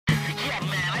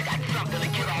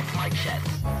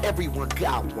Everyone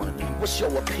got one. What's your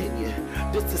opinion?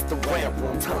 This is the rant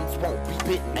room. Tongues won't be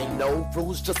bitten. Ain't no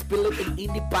rules, just spill it, and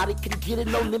anybody can get it.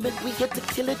 No limit, we here to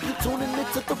kill it. You tuning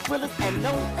into the thrillers, and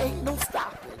no, ain't no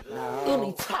stopping.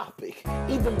 Any topic,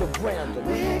 even the random.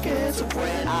 We get to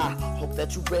brand. I hope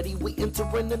that you ready. We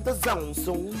entering in the zone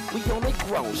soon. We on a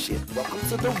grown shit. Welcome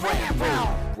to the rant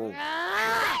room.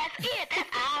 That's it. That's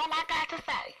all I got to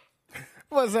say.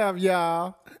 What's up,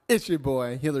 y'all? It's your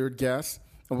boy, Hilliard Guest,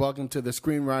 and welcome to the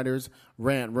Screenwriters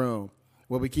Rant Room,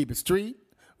 where we keep it street,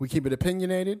 we keep it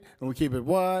opinionated, and we keep it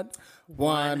what?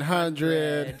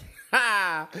 100.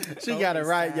 Ha! She got it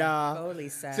right, y'all. Holy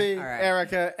sad. See, All right.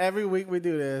 Erica, every week we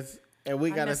do this, and we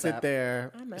got to mess sit up.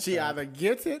 there. She either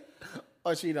gets it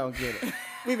or she don't get it.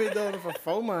 We've been doing it for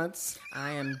 4 months.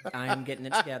 I am getting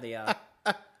it together, y'all.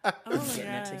 Getting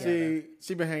it together.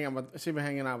 She been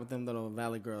hanging out with them little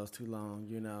Valley girls too long,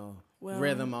 you know. Well,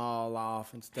 rhythm all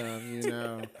off and stuff, you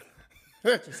know.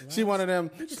 She one of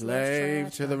them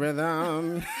slave to the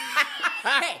rhythm.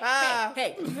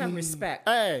 Hey, you have respect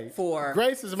for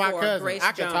Grace is my cousin. Grace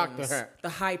I can Jones, talk to her. the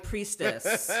high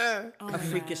priestess of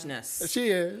freakishness. She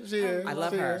is. I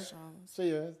love her. She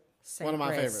is. Saint One of my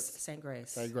Grace. favorites. Saint Grace.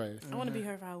 Saint Grace. I want to be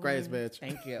her for Halloween. Grace, bitch.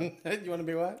 Thank you. You want to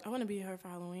be what? I want to be her for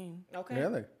Halloween. Okay.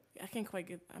 Really? I can't quite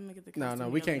get. I'm gonna get the. No,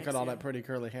 costume we together can't cut next all year. that pretty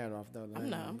curly hair off, though. I'm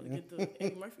gonna get the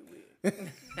Eddie Murphy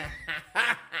wig.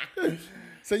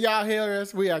 So y'all hear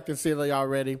us. We acting silly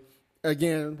already.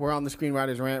 Again, we're on the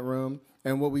Screenwriters Rant Room.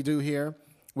 And what we do here,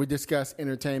 we discuss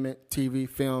entertainment, TV,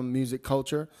 film, music,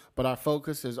 culture. But our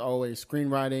focus is always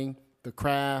screenwriting, the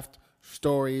craft,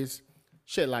 stories,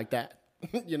 shit like that.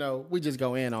 You know, we just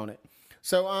go in on it.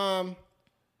 So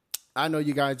I know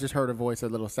you guys just heard her voice a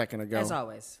little second ago. As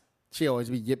always. She always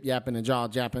be yip-yapping and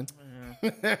jaw-japping.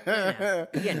 You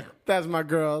know. That's my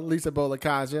girl, Lisa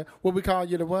Bolakaja. What we call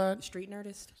you, the what? Street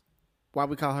nerdist. Why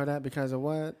we call her that? Because of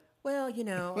what? Well, you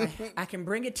know, I can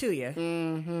bring it to you.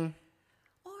 Mm-hmm.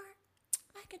 Or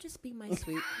I could just be my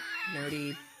sweet,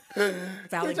 nerdy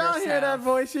Valley Did y'all girl hear that self.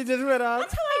 voice she just went up?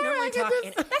 That's how I normally talk.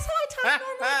 That's how I talk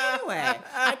normally anyway.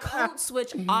 I code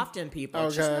switch often, people.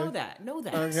 Just Okay. know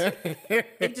that. Okay.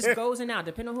 It just goes in and out.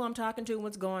 Depending on who I'm talking to,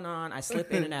 what's going on, I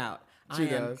slip in and out. She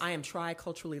does. I am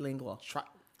triculturally lingual.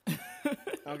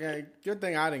 Okay, good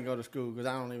thing I didn't go to school because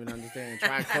I don't even understand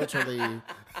triculturally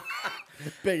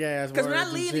big ass words. Because when I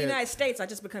and leave the shit. United States, I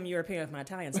just become European with my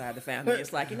Italian side of the family.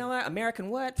 It's like, you know what? American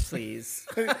what? Please.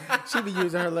 She be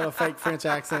using her little fake French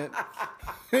accent,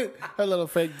 her little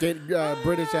fake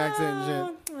British accent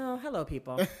and shit. Well, hello,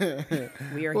 people.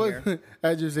 We are Well, here.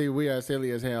 as you see, we are silly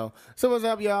as hell. So what's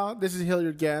up, y'all? This is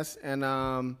Hilliard Guest,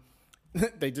 and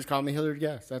they just call me Hilliard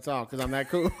Guest. That's all, because I'm that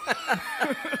cool.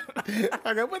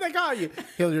 I go, what they call you?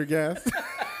 Hilliard Guest.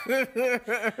 Oh,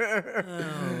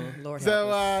 Lord help So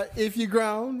us. if you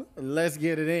grown, let's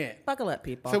get it in. Buckle up,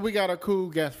 people. So we got a cool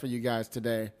guest for you guys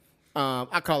today.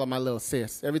 I call her my little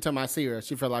sis. Every time I see her,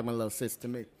 she feels like my little sis to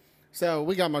me. So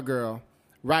we got my girl,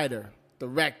 writer,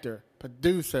 director,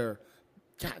 producer.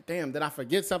 God damn, did I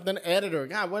forget something? Editor.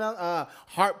 God, what else?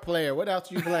 Harp player. What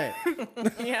else you play?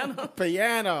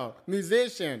 Piano.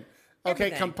 Musician. Okay,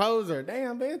 Everything. composer.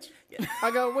 Damn, bitch.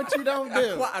 I go, what you don't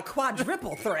do? A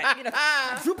quadruple threat. You know,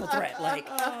 quadruple threat. Like,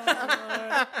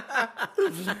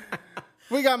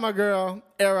 We got my girl,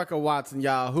 Erica Watson,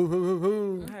 y'all.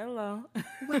 Hoo. Hello.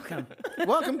 welcome.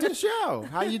 Welcome to the show.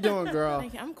 How you doing, girl?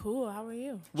 Thank you. I'm cool. How are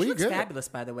you? We She looks good. fabulous,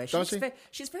 by the way. Don't she?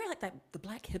 She's very like that, the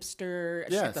black hipster.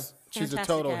 Yes, she's a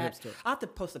fantastic total hat. hipster. I'll have to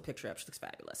post a picture up. She looks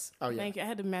fabulous. Oh, yeah. Thank you. I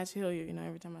had to match Hilliard. You know,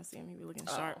 every time I see him, he be looking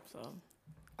sharp. So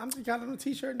I'm just got on a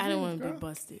t-shirt. And I don't jeans, want to be girl.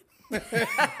 busted.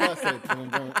 Busted.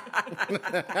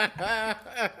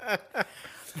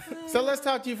 So let's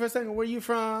talk to you for a second. Where you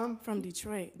from? From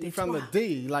Detroit. You from the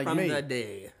D, like From me. the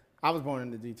day. I was born in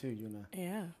the D too, you know.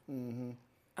 Yeah. Mm-hmm.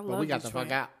 I But love we got Detroit.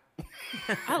 the fuck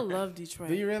out. I love Detroit.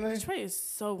 Do you really? Detroit is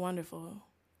so wonderful.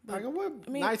 Like, what I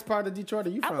mean, nice part of Detroit are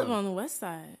you I from? live on the west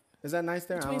side. Is that nice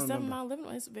there? I Between don't 7 remember. Mile living,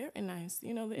 it's very nice.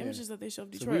 You know, the images that they show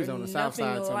of So Detroit we was are on the south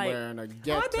nothing side like. somewhere in a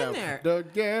ghetto. I've been there. The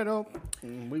ghetto.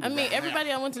 We I was mean, out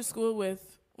everybody I went to school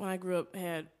with when I grew up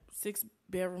had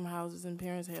 6-bedroom houses, and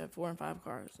parents had 4 and 5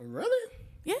 cars. there. Really?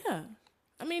 Yeah.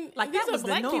 I mean, Like, these that are was the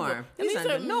black people. norm. And These these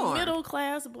are are the norm. middle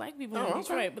class black people Oh, in okay.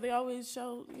 Detroit, but they always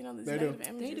show, you know, these They do. negative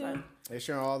images. They do. Like, They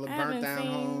show all the I burnt haven't down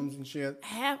seen homes and shit.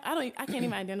 I can't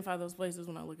even identify those places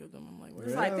when I look at them. I'm like, where's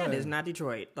It's like, that is not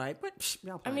Detroit. Like, what? Psh,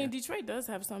 y'all I playing. mean, Detroit does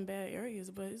have some bad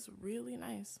areas, but it's really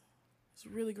nice. It's a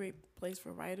really great place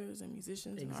for writers and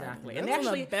musicians. Exactly. And, And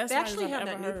artists. they That's actually, one of the best writers have I've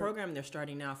that ever new heard. program they're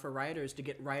starting now for writers to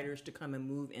get writers to come and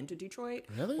move into Detroit.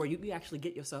 Really? Where you can actually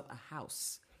get yourself a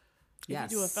house.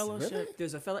 If you do a fellowship. Really?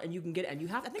 There's a fellow, and you can get, and you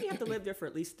have. I think you have to live there for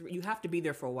at least 3. You have to be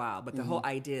there for a while. But the whole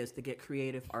idea is to get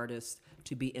creative artists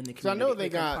to be in the Because I community. know they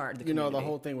become part got of the the community.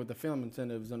 whole thing with the film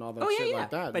incentives and all that Oh shit yeah, like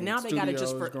that. But and now they got it just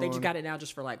studios for. They just growing. got it now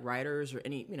just for like writers or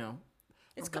any.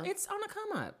 It's on the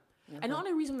come up. And the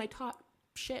only reason they talk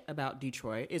shit about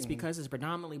Detroit is because it's a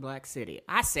predominantly black city.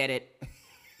 I said it.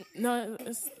 No,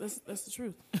 that's the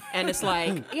truth. And it's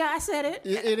like, yeah, I said it.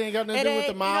 It ain't got nothing to do with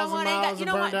the miles and miles you and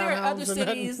know burn what? down There are other homes and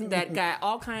cities nothing. that got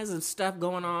all kinds of stuff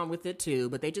going on with it too,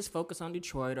 but they just focus on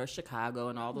Detroit or Chicago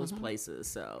and all those places.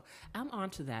 So I'm on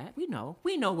to that. We know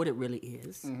what it really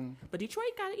is. But Detroit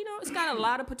got, it's got a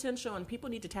lot of potential, and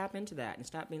people need to tap into that and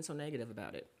stop being so negative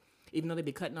about it. Even though they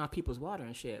be cutting off people's water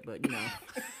and shit, but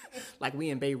like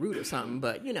we in Beirut or something.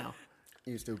 But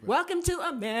You stupid. welcome to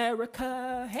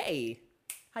America. Hey.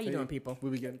 How you doing, people? We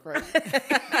be getting crazy.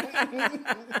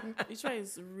 Detroit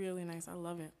is really nice. I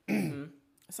love it.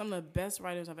 Some of the best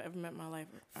writers I've ever met in my life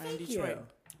are in Thank Detroit.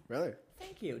 you. Really?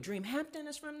 Thank you. Dream Hampton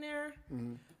is from there.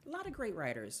 A lot of great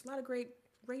writers. A lot of great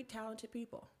talented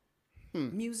people.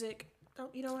 Music.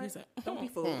 Don't you know what? Music. Don't be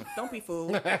fooled. Don't be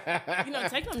fooled.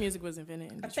 Techno music was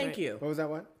invented in Detroit. Thank you. What was that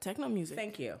one? Techno music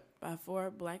Thank you. by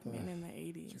 4 black men in the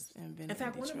 80s invented In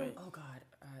fact, in one of Detroit. them. Oh God,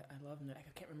 I love him. I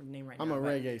can't remember the name right I'm now. a but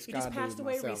reggae He ska just passed dude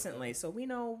away myself. recently, so we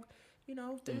know.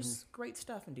 There's great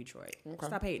stuff in Detroit.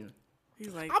 Stop hating.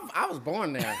 He's like, I was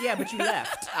born there. Yeah, but you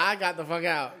left. I got the fuck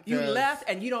out. You 'cause left,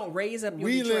 and you don't raise up your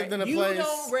We Detroit. lived in a you place-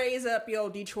 don't raise up your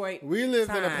Detroit. We lived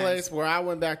in a times. place where I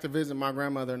went back to visit my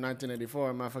grandmother in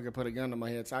 1984, and motherfucker put a gun to my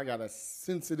head, so I got a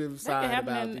sensitive that could side happen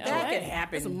about in Detroit. That LA. could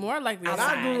happen. It's more likely. And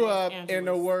outside. I grew up Los in the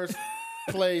Angeles. worst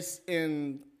place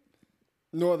in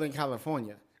Northern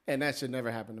California, and that should never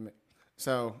happen to me.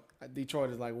 So Detroit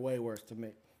is like way worse to me.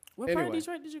 What part of Anyway.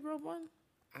 Detroit did you grow up on?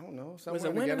 I don't know. Was Somewhere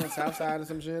it winter? together on the south side or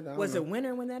some shit. I don't Was know. it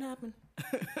winter when that happened?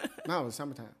 No, it was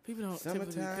summertime. People don't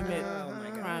typically Summertime.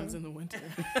 commit crimes in the winter.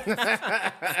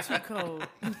 It's too cold.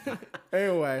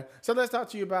 Anyway, so let's talk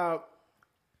to you about.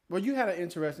 Well, you had an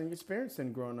interesting experience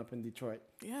in growing up in Detroit.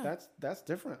 Yeah. That's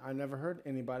different. I never heard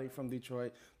anybody from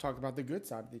Detroit talk about the good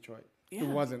side of Detroit. Yeah. Who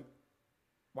wasn't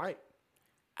white.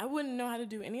 I wouldn't know how to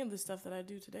do any of the stuff that I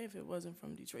do today if it wasn't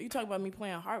from Detroit. You talk about me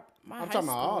playing harp. I'm talking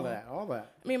about all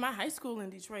that. I mean, my high school in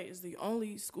Detroit is the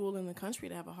only school in the country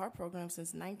to have a harp program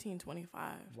since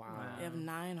 1925. Wow. They have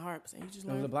 9 harps, and you just It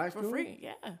was learn a black for school? free.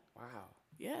 Yeah. Wow.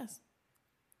 Yes.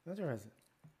 That's interesting.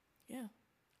 Yeah.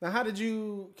 Now, how did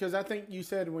you? Because I think you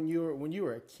said when you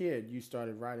were a kid, you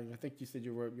started writing. I think you said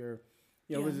you wrote your,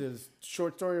 was it a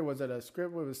short story or was it a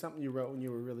script? What was something you wrote when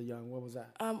you were really young? What was that?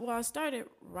 Well, I started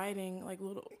writing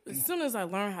as soon as I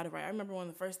learned how to write. I remember one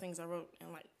of the first things I wrote in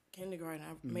kindergarten.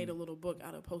 I made a little book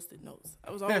out of Post-it notes. I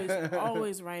was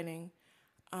always writing,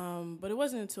 but it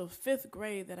wasn't until 5th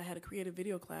grade that I had a creative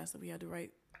video class that we had to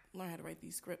learn how to write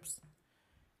these scripts,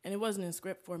 and it wasn't in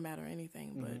script format or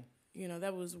anything. But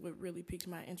that was what really piqued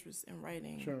my interest in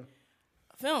writing. Sure.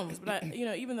 Films, but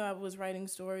even though I was writing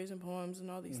stories and poems and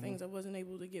all these things, I wasn't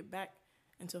able to get back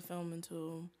into film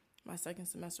until my second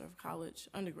semester of college,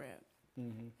 undergrad,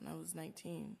 when I was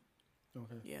 19.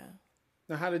 Okay. Yeah.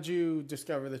 Now, how did you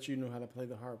discover that you knew how to play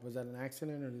the harp? Was that an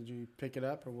accident, or did you pick it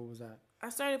up, or what was that? I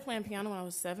started playing piano when I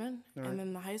was 7, All right. and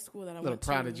then the high school that I Little went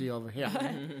prodigy to. over here.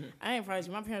 I ain't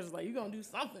prodigy. My parents was like, "You gonna do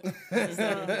something?"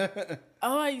 So,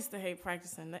 I used to hate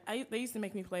practicing. They used to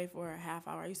make me play for a half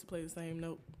hour. I used to play the same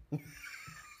note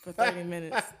for 30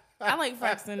 minutes. I like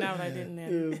practicing now, but I didn't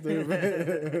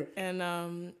then.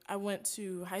 And I went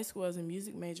to high school as a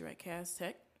music major at Cass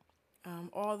Tech.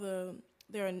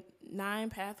 There are 9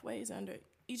 pathways. Under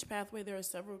each pathway, there are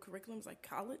several curriculums like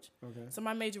college. Okay. So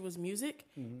my major was music,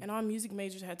 and all music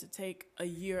majors had to take a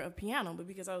year of piano. But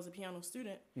because I was a piano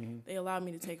student, they allowed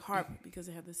me to take harp because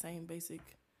it had the same basic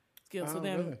skills. So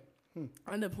then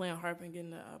I ended up playing harp and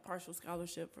getting a partial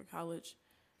scholarship for college.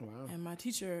 Wow. And my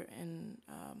teacher in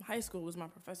high school was my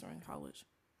professor in college.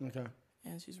 Okay.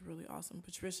 And she's really awesome.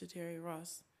 Patricia Terry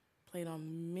Ross played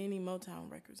on many Motown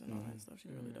records and all that stuff.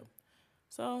 She's really dope.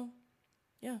 So,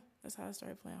 yeah, that's how I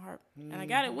started playing harp. And I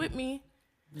got it with me.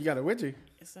 You got it with you?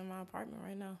 It's in my apartment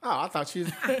right now. Oh, I thought she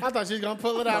was gonna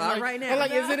pull it out Pull out right now. I'm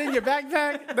like, is it in your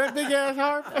backpack? That big ass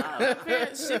harp? My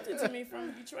parents shipped it to me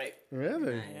from Detroit.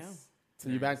 Really? Yeah. So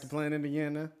you back to playing it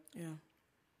again now?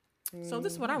 Yeah. So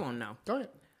this is what I want to know. Go ahead.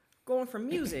 Going from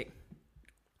music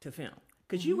to film.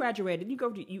 Because you graduated, you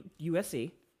go to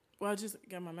USC. Well, I just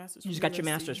got my master's. You just from got your USC.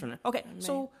 master's from there. Okay, in May.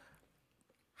 so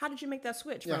how did you make that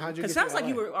switch? Yeah, how'd you Because it get sounds to like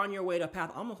you LA? were on your way to a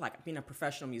path, almost like being a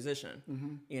professional musician,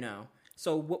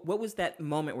 So what was that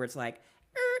moment where it's like,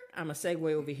 I'm a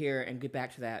segue over here and get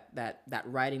back to that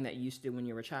writing that you used to do when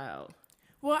you were a child?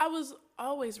 Well, I was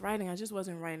always writing. I just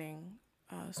wasn't writing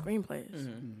screenplays.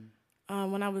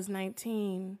 When I was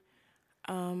 19,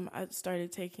 I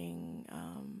started taking.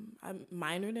 I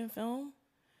minored in film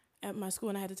at my school,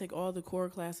 and I had to take all the core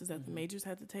classes that the majors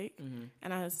had to take.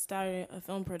 And I started a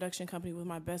film production company with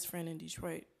my best friend in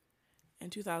Detroit in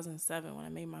 2007 when I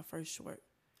made my first short.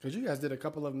 Because you guys did a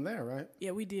couple of them there, right?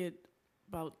 Yeah, we did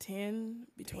about 10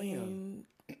 between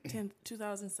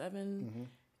 2007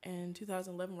 and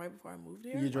 2011, right before I moved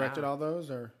here. You directed all those,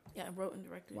 or? Yeah, I wrote and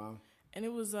directed. Wow. And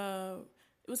it was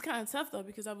kind of tough though,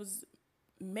 because I was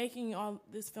making all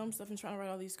this film stuff and trying to write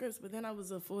all these scripts, but then I was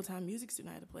a full-time music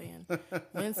student I had to play in.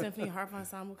 Wind Symphony, harp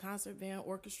ensemble, concert band,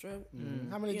 orchestra.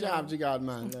 How many jobs you got in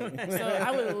mind? So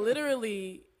I would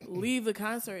literally leave the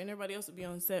concert and everybody else would be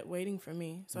on set waiting for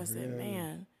me. So I said,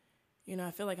 man,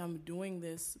 I feel like I'm doing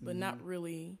this, but not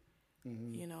really,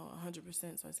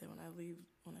 100%. So I said, when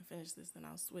I finish this, then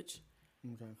I'll switch.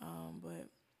 Okay. But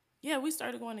yeah, we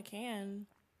started going to Cannes.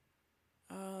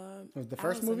 Was the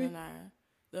first Allison movie? and I,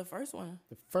 the first one.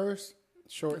 The first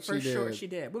short She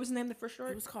did. What was the name of the first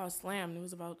short? It was called Slam. It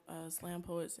was about slam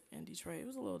poets in Detroit. It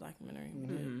was a little documentary. We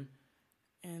did.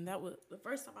 And that was the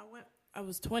first time I went. I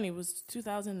was 20. It was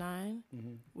 2009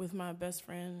 with my best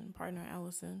friend and partner,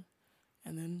 Allison.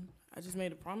 And then I just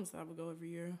made a promise that I would go every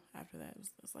year after that.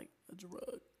 It's like a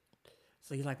drug.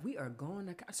 So you're like, we are going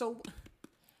to... So,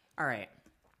 all right.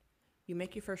 You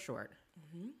make your first short.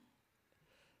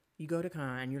 You go to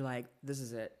Cannes and you're like, this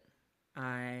is it.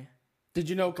 Did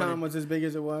you know Cannes was as big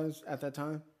as it was at that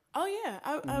time? Oh, yeah.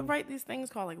 I write these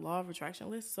things called like law of attraction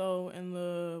lists. So in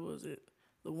the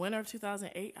winter of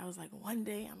 2008, I was like, one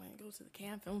day I'm going to go to the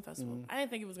Cannes Film Festival. I didn't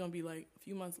think it was going to be like a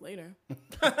few months later.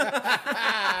 Because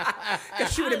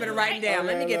she would have been writing down,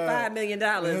 let me get $5 million.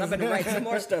 I'm going to write some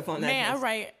more stuff on that. Man,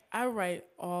 I write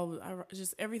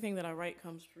just everything that I write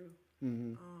comes true.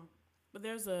 But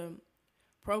there's a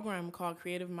program called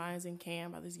Creative Minds in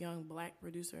Cannes by this young black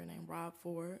producer named Rob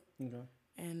Ford. Okay.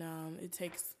 And it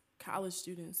takes college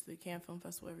students to the Cannes Film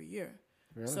Festival every year.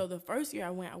 Really? So the first year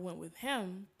I went with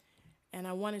him, and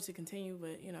I wanted to continue,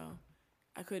 but,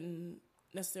 I couldn't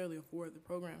necessarily afford the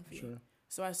program fee. Sure.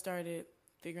 So I started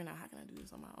figuring out, how can I do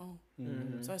this on my own?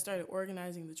 So I started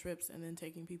organizing the trips and then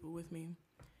taking people with me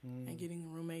and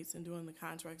getting roommates and doing the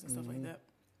contracts and stuff like that.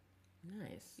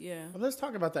 Nice. Yeah. Well, let's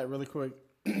talk about that really quick.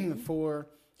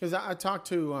 Because I talked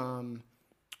to,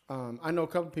 I know a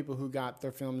couple people who got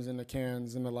their films in the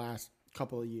Cannes in the last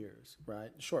couple of years,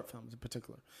 right? Short films in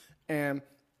particular. And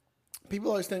people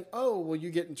always think, oh, well,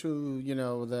 you get into,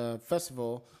 the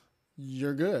festival,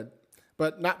 you're good.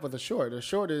 But not with a short. A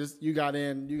short is you got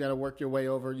to work your way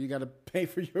over, you got to pay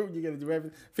for you got to do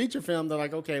everything. Feature film, they're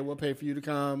like, okay, we'll pay for you to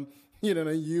come,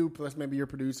 you plus maybe your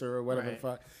producer or whatever the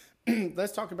fuck.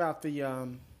 Let's talk about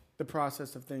the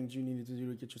process of things you needed to do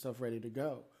to get yourself ready to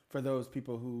go for those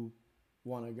people who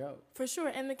want to go. For sure.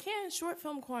 And the Cannes Short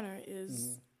Film Corner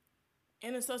is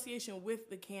in association with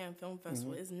the Cannes Film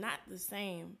Festival. It's not the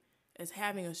same as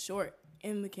having a short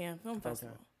in the Cannes Film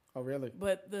Festival. Oh, really?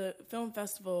 But the film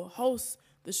festival hosts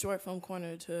the Short Film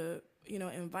Corner to,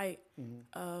 invite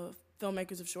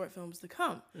filmmakers of short films to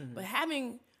come. But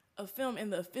having a film in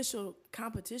the official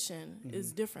competition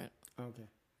is different. Okay.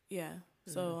 Yeah.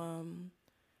 So,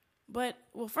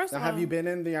 first now, of all, have you been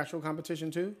in the actual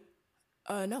competition too?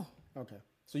 No. Okay.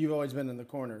 So you've always been in the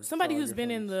corners. Somebody who's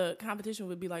been in the competition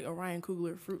would be like Orion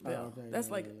Kugler, Fruitvale. That's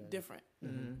different.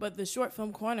 But the Short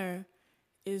Film Corner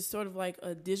is sort of like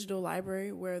a digital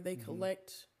library where they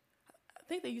collect, I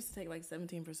think they used to take like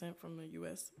 17% from the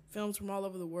U.S. films from all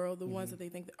over the world, the ones that they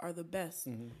think are the best.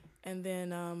 And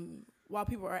then while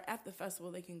people are at the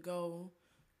festival, they can go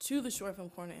to the Short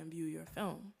Film Corner and view your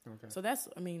film. Okay. So that's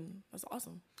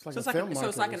awesome.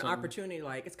 It's like an opportunity.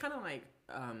 Like it's kind of like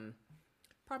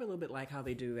probably a little bit like how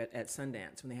they do at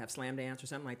Sundance when they have Slam Dance or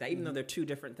something like that. Even though they're two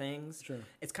different things,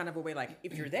 it's kind of a way like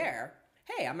if you're there,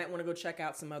 hey, I might want to go check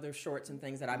out some other shorts and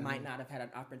things that I might not have had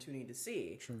an opportunity to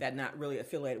see that not really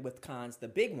affiliated with Cannes, the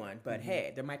big one. But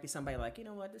hey, there might be somebody like, you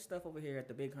know what, this stuff over here at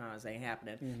the big Cannes ain't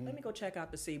happening. Let me go check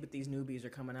out to see what these newbies are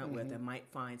coming out with and might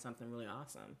find something really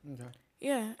awesome. Okay.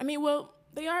 Yeah, I mean,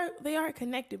 they are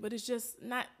connected, but it's just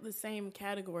not the same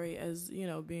category as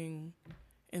being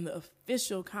in the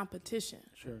official competition.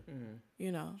 Sure.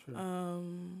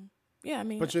 Yeah, I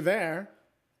mean, but you're there.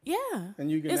 Yeah,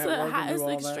 and you can network and do it's all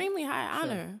an extremely high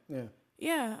honor. Yeah.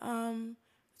 Yeah.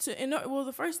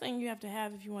 The first thing you have to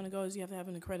have if you want to go is you have to have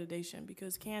an accreditation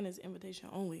because Cannes is invitation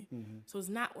only. So it's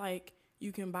not like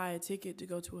you can buy a ticket to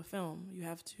go to a film. You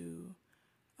have to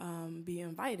be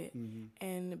invited.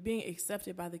 And being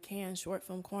accepted by the Cannes Short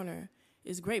Film Corner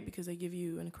is great because they give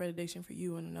you an accreditation for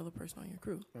you and another person on your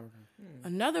crew.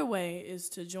 Another way is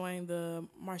to join the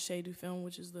Marché du Film,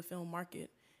 which is the film market.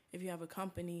 If you have a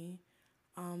company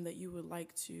that you would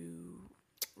like to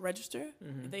register,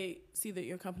 if they see that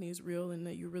your company is real and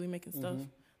that you're really making stuff,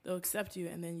 they'll accept you,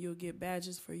 and then you'll get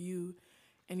badges for you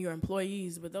and your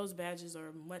employees. But those badges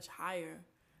are much higher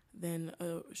than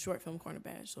a short film corner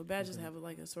badge. So badges have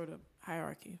like a sort of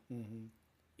hierarchy.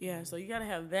 Yeah, so you got to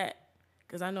have that.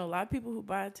 Because I know a lot of people who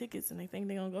buy tickets and they think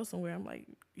they're going to go somewhere. I'm like,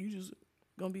 you just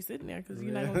going to be sitting there because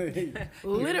you're not going to...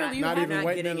 Literally, not you even have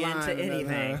waiting getting in line into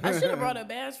anything. I should have brought a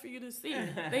badge for you to see.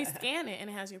 They scan it and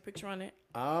it has your picture on it.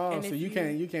 Oh, And so if you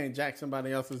can't jack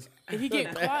somebody else's. If you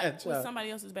get caught badge with up. somebody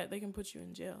else's badge, they can put you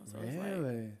in jail. So it's like,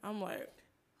 Really? I'm like,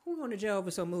 Who going to jail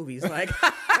over some movies? Like,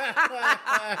 I'm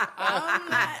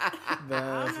not That's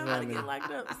about to funny. get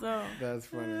locked up. So That's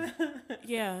funny.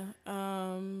 yeah,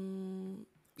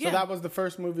 So that was the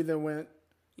first movie that went.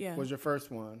 yeah. Was your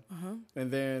first one, and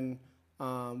then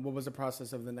what was the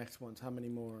process of the next ones? How many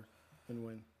more, and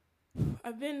when?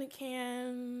 I've been to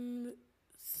Cannes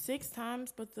 6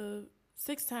 times, but the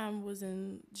 6th time was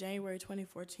in January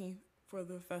 2014 for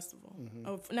the festival.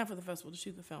 Oh, not for the festival, to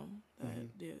shoot the film that I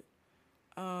did.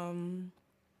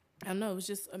 I don't know, it was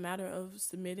just a matter of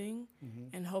submitting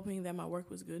and hoping that my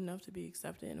work was good enough to be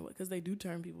accepted, because they do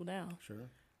turn people down. Sure.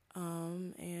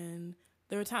 And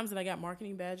there were times that I got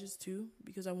marketing badges too,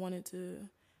 because I wanted to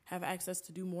have access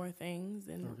to do more things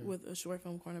than with a short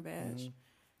film corner badge.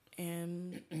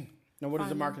 And Now, what does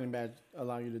the Finally. marketing badge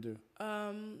allow you to do?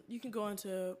 you can go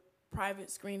into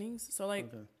private screenings. So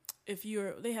like if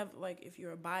you're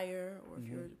a buyer or if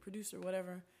you're a producer or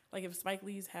whatever, like if Spike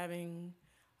Lee's having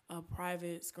a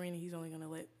private screening, he's only going to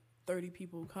let 30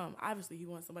 people come. Obviously, he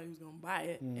wants somebody who's going to buy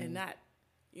it and not,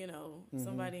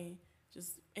 somebody,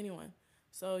 just anyone.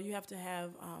 So you have to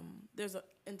have, there's an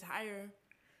entire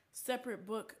separate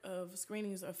book of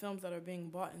screenings of films that are being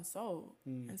bought and sold.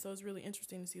 And so it's really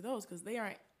interesting to see those because they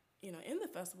aren't, in the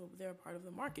festival, but they're a part of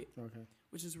the market,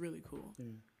 which is really cool.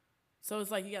 So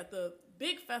it's like you got the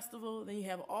big festival, then you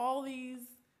have all these,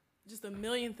 just a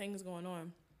million things going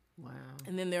on. wow.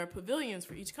 And then there are pavilions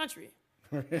for each country.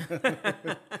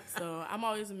 So I'm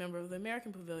always a member of the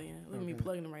American Pavilion. Look at me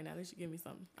plugging them right now. They should give me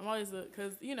something. I'm always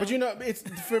because But it's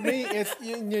for me. It's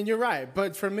you're right.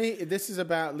 But for me, this is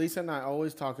about Lisa and I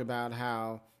always talk about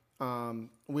how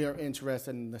we are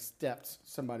interested in the steps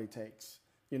somebody takes.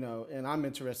 And I'm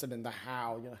interested in the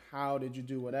how. How did you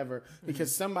do whatever?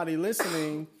 Because somebody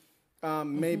listening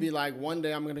may be like, one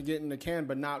day I'm going to get in the can,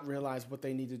 but not realize what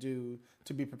they need to do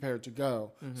to be prepared to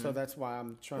go. So that's why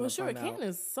I'm trying to find out. Cannes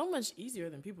is so much easier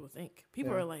than people think.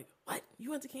 People are like, "What? You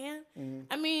went to Cannes?"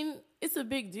 I mean, it's a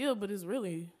big deal, but it's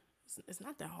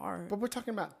not that hard. But we're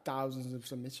talking about thousands of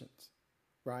submissions,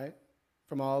 right?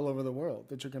 From all over the world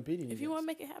that you're competing If against. you want to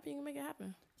make it happen, you can make it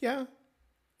happen. Yeah.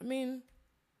 I mean,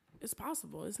 it's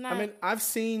possible. It's not. I mean, I've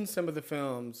seen some of the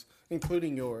films,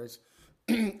 including yours,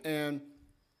 and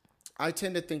I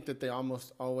tend to think that they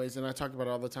almost always, and I talk about it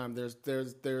all the time, there's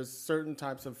certain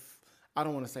types of, I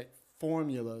don't want to say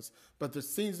formulas, but there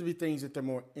seems to be things that they're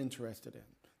more interested in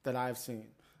that I've seen.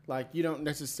 Like, you don't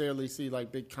necessarily see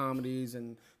like big comedies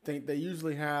and they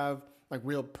usually have like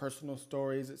real personal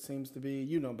stories, it seems to be.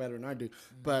 You know better than I do.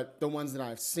 But the ones that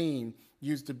I've seen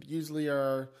they're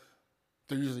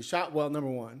usually shot well, number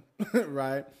one,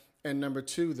 right? And number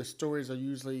two, the stories are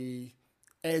usually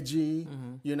edgy,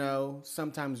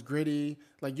 sometimes gritty.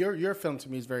 Like your film to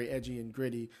me is very edgy and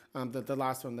gritty. The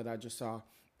last one that I just saw,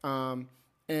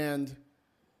 and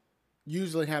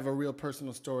usually have a real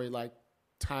personal story like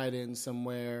tied in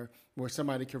somewhere where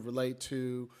somebody could relate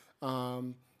to.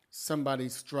 Somebody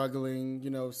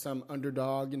struggling, some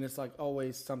underdog, and it's like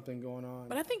always something going on.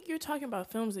 But I think you're talking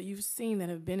about films that you've seen that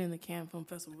have been in the Cannes Film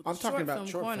Festival. With I'm the talking about film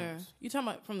short corner. films. You talking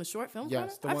about from the short film corner?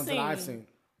 Yes, the ones that I've seen.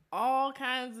 All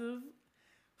kinds of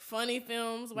funny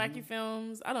films, wacky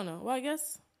films. I don't know. Well, I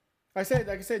guess. Like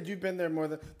I said, you've been there more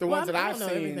than the Well, ones that I I've don't know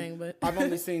seen. everything, but- I've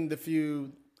only seen the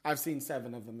few. I've seen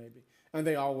 7 of them maybe, and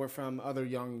they all were from other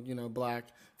young, black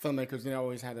filmmakers. They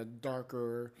always had a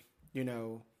darker,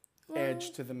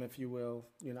 edge to them, if you will.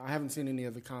 I haven't seen any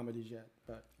of the comedies yet,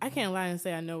 but I can't lie and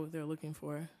say I know what they're looking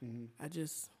for. I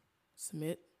just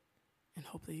submit and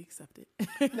hope they accept it.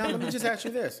 now let me just ask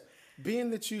you this: being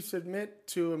that you submit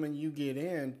to them and you get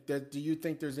in, do you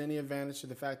think there's any advantage to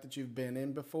the fact that you've been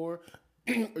in before,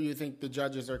 or you think the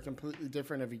judges are completely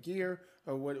different every year,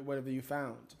 or what have you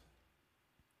found?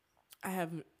 I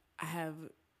have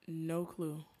no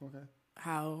clue Okay.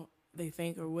 how they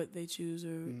think or what they choose,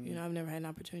 or I've never had an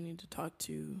opportunity to talk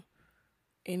to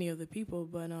any of the people,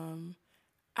 but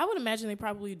I would imagine they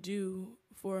probably do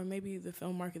for maybe the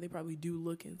film market. They probably do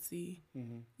look and see,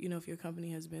 you know, if your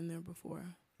company has been there before.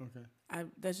 Okay.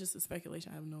 That's just a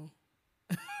speculation. I have no.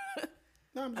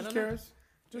 No, I'm just curious.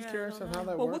 Just curious of how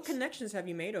that Well, works. what connections have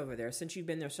you made over there since you've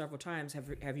been there several times?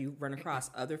 Have you run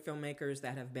across other filmmakers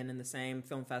that have been in the same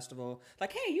film festival?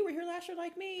 Like, hey, you were here last year,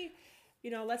 like me.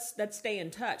 You know, let's stay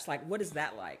in touch. Like, what is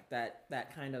that like?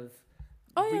 That kind of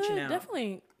reaching out.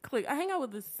 Definitely click. I hang out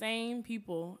with the same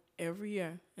people every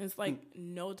year, and it's like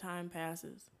no time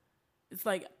passes. It's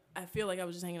like I feel like I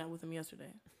was just hanging out with them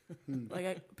yesterday.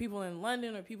 Like people in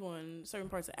London or people in certain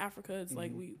parts of Africa. It's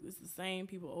like it's the same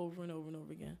people over and over and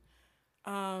over again.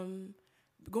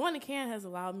 Going to Cannes has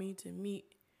allowed me to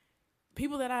meet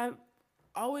people that I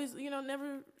always, you know,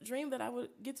 never dreamed that I would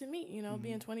get to meet. You know,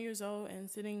 being 20 years old and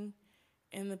sitting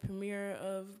in the premiere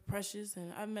of Precious,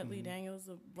 and I've met Lee Daniels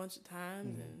a bunch of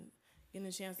times, and getting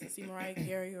a chance to see Mariah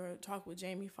Carey or talk with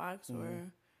Jamie Foxx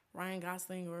or Ryan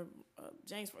Gosling or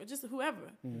James, just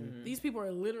whoever. These people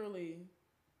are literally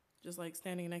just like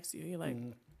standing next to you. You're like.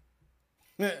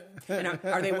 And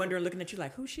are they wondering, looking at you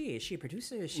like, who's she? Is she a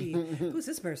producer? Is she who's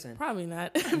this person? Probably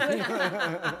not.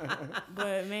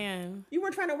 But man, You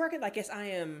weren't trying to work it like, yes, I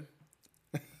am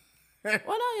well,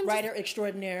 no, I'm writer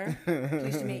extraordinaire.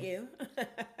 Pleased to meet you.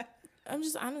 I'm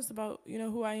just honest about, you know,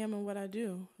 who I am and what I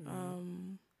do.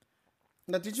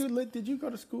 Now, did you go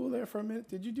to school there for a minute?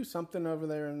 Did you do something over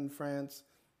there in France?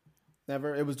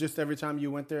 Never. It was just every time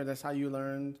you went there, that's how you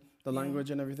learned the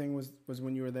language and everything was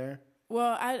when you were there?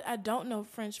 Well, I don't know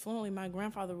French fluently. My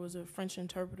grandfather was a French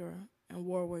interpreter in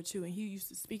World War II, and he used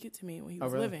to speak it to me when he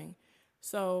was living.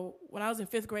 So when I was in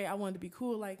 5th grade, I wanted to be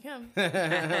cool like him. So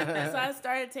I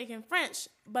started taking French,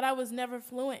 but I was never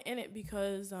fluent in it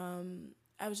because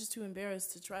I was just too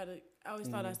embarrassed to try to. I always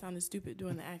thought I sounded stupid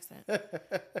doing the accent.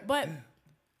 But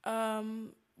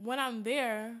when I'm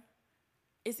there,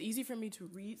 it's easy for me to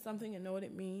read something and know what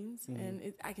it means,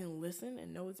 and I can listen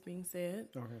and know what's being said.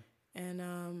 Okay. And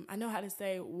I know how to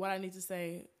say what I need to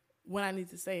say when I need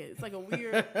to say it. It's like a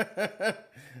weird,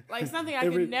 like something I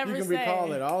could never say. You can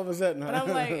recall it all of a sudden. But I'm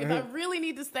like, if I really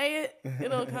need to say it,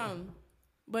 it'll come.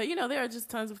 But, you know, there are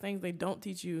just tons of things they don't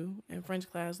teach you in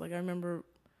French class. Like I remember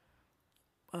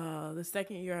the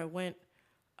second year I went,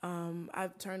 I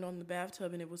turned on the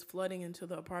bathtub and it was flooding into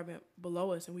the apartment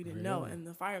below us and we didn't know. And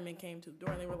the firemen came to the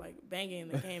door and they were like banging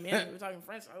and they came in and we were talking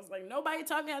French. I was like, nobody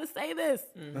taught me how to say this.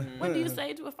 What do you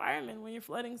say to a fireman when you're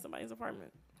flooding somebody's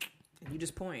apartment? You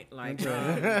just point like,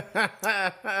 there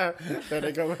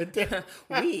they go right there.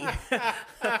 we.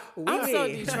 I'm so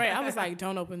Detroit. I was like,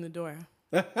 don't open the door.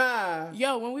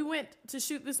 Yo, when we went to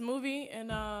shoot this movie in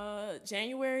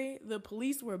January, the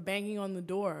police were banging on the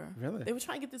door. Really? They were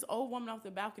trying to get this old woman off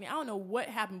the balcony. I don't know what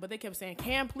happened, but they kept saying,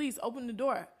 "Cam, please open the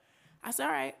door." I said,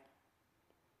 "All right."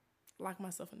 Locked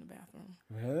myself in the bathroom.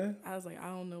 Really? I was like, I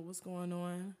don't know what's going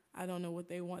on. I don't know what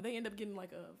they want. They end up getting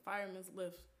like a fireman's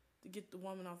lift to get the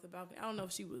woman off the balcony. I don't know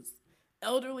if she was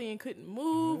elderly and couldn't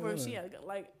move or if she had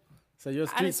like. So your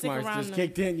street smarts just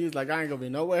kicked in. You was like, I ain't gonna be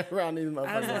nowhere around these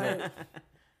motherfuckers.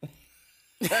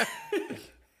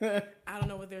 I don't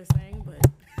know what they're saying, but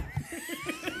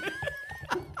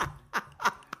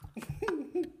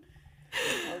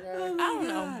I don't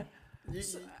know.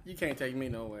 You can't take me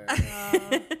nowhere.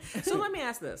 So let me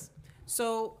ask this.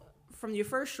 So from your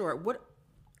first short,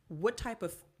 what type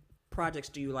of projects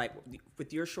do you like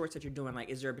with your shorts that you're doing? Like,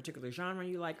 is there a particular genre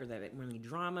you like, or that it mainly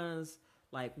dramas?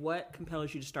 Like, what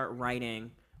compels you to start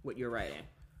writing what you're writing?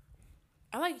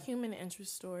 I like human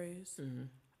interest stories.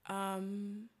 I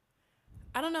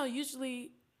don't know.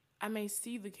 Usually, I may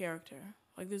see the character.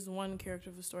 Like, there's one character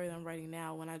of a story that I'm writing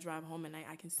now. When I drive home at night,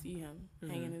 I can see him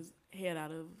hanging his head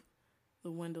out of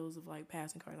the windows of, like,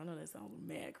 passing cars. I know that sounds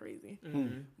mad crazy.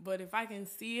 But if I can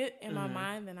see it in my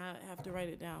mind, then I have to write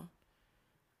it down.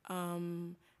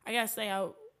 I gotta say,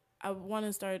 I want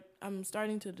to start. I'm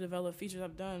starting to develop features.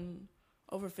 I've done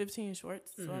over 15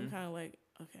 shorts, so I'm kind of like,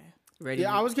 okay. Ready?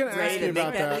 Yeah, I was gonna ask you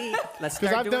about that Let's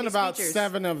because start I've doing done these about features.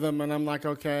 7 of them, and I'm like,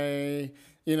 okay,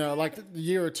 you know, like a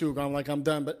year or two ago, I'm like, I'm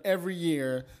done. But every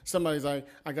year, somebody's like,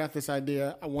 I got this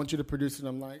idea. I want you to produce it. And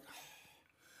I'm like,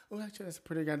 oh, actually, that's a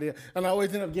pretty good idea. And I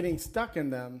always end up getting stuck in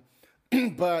them.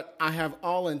 But I have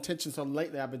all intentions. So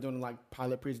lately, I've been doing like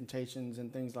pilot presentations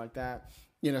and things like that,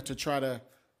 you know, to try to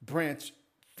branch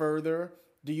further.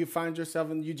 Do you find yourself,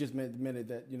 and you just admitted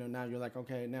that, you know, now you're like,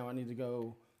 okay, now I need to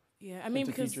go Yeah, I mean,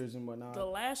 into because features and whatnot. the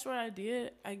last short I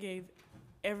did, I gave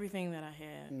everything that I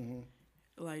had.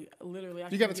 Like, literally,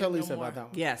 You got to tell Lisa about that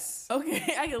one. Yes.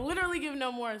 Okay, I could literally give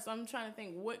no more. So I'm trying to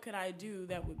think, what could I do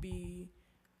that would be,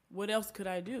 what else could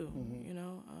I do? You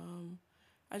know,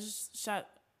 I just shot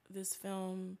this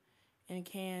film in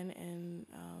Cannes, and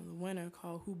the winner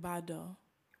called Hubado.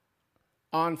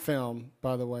 On film,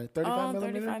 by the way. 35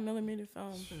 millimeter? 35 millimeter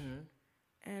film.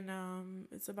 And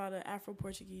it's about an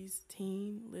Afro-Portuguese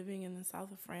teen living in the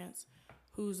south of France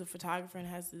who's a photographer and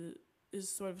is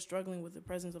sort of struggling with the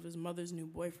presence of his mother's new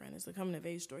boyfriend. It's a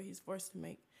coming-of-age story. He's forced to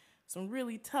make some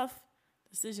really tough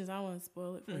decisions. I don't want to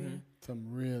spoil it for you. Some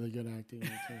really good acting.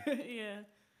 Too. Yeah.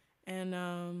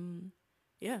 And,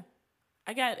 yeah.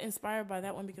 I got inspired by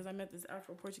that one because I met this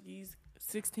Afro-Portuguese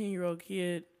 16-year-old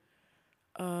kid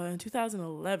in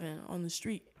 2011 on the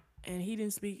street. And he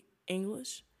didn't speak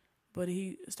English, but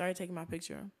he started taking my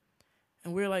picture.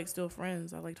 And we're, like, still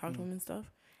friends. I, like, talk to him and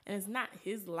stuff. And it's not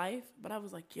his life, but I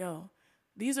was like, yo,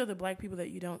 these are the black people that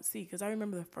you don't see. Because I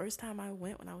remember the first time I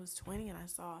went when I was 20 and I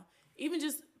saw, even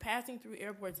just passing through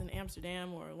airports in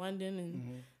Amsterdam or London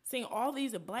and seeing all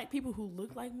these black people who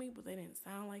look like me, but they didn't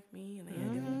sound like me and they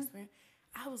had a different experience.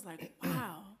 I was like,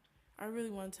 wow, I really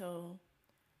want to tell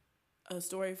a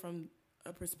story from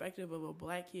a perspective of a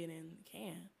black kid in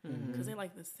Cannes. Because they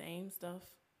like the same stuff.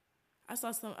 I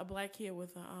saw a black kid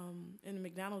with in the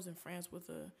McDonald's in France with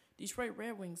a Detroit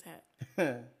Red Wings hat.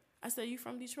 I said, "You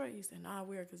from Detroit?" He said, "No, I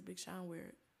wear it because Big Sean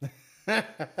wear it."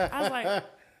 I was like,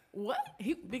 "What?"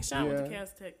 Big Sean went to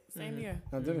Cass Tech same year.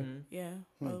 I did it. Yeah,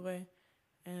 by the way,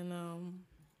 and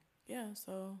yeah.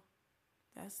 So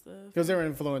that's the Because they were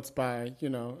influenced by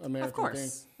American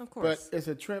things. Of course. But it's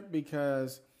a trip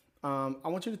because I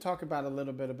want you to talk about a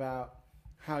little bit about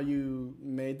how you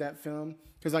made that film.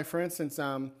 Because, like, for instance,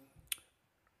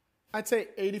 I'd say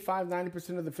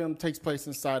 85-90% of the film takes place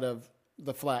inside of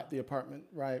the flat, the apartment,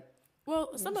 right?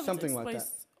 Well, some of it Something takes like place.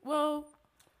 that. Well,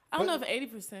 I don't know if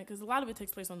 80% because a lot of it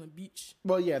takes place on the beach.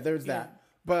 Well, yeah, there's that.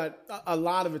 But a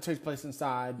lot of it takes place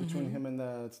inside between him and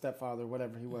the stepfather,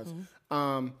 whatever he was.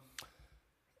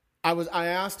 I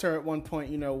asked her at one point,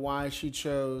 why she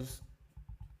chose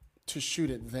to shoot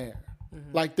it there.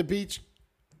 Like, the beach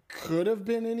could have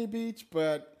been any beach,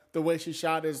 but the way she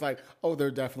shot is like, oh,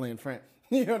 they're definitely in France.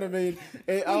 You know what I mean?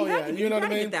 You know what I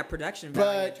mean? Get that production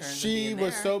value. But she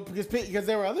was so because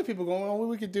there were other people going, maybe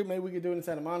we could do it in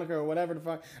Santa Monica or whatever the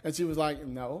fuck. And she was like,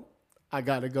 no, I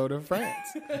gotta go to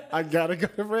France. I gotta go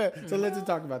to France. So let's just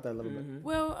talk about that a little bit.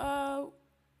 Well,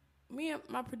 me and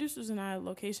my producers and I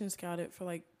location scouted for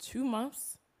like 2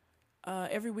 months.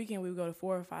 Every weekend we would go to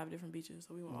 4 or 5 different beaches.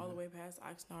 So we went all the way past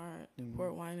Oxnard,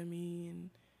 Port Wainami, and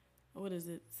what is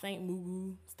it, St.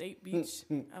 Mugu State Beach.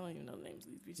 I don't even know the names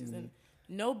of these beaches. And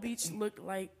no beach looked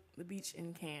like the beach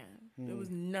in Cannes. There was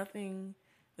nothing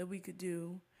that we could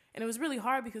do. And it was really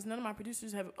hard because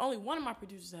only one of my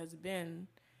producers has been,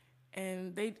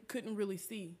 and they couldn't really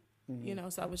see,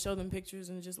 so I would show them pictures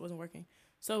and it just wasn't working.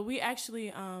 So we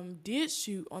actually did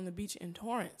shoot on the beach in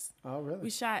Torrance. Oh, really? We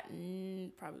shot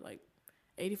probably like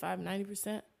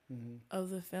 85-90% of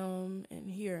the film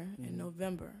in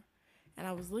November. And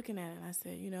I was looking at it and I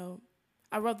said,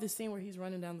 I wrote this scene where he's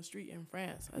running down the street in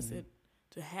France. I said,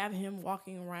 to have him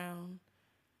walking around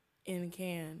in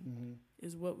Cannes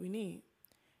is what we need.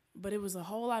 But it was a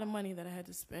whole lot of money that I had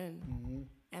to spend.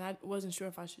 And I wasn't sure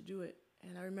if I should do it.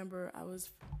 And I remember I was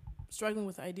struggling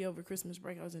with the idea over Christmas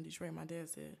break. I was in Detroit. My dad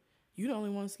said, "You the only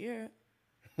one scared."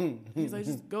 He's like,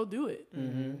 "Just go do it."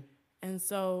 And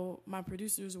so my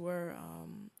producers were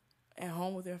at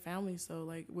home with their families. So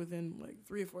like within like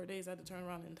 3 or 4 days, I had to turn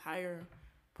around the entire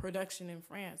production in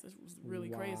France. It was really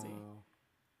crazy.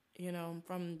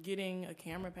 From getting a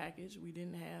camera package we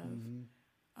didn't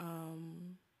have,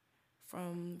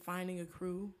 from finding a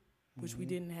crew, which we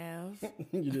didn't have.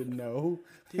 You didn't know?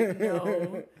 Didn't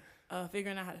know.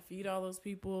 Figuring out how to feed all those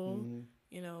people,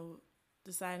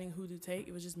 deciding who to take.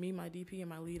 It was just me, my DP, and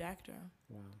my lead actor.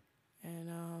 Wow.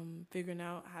 And figuring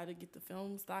out how to get the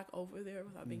film stock over there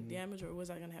without being damaged, or was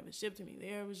I going to have it shipped to me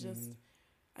there? It was just,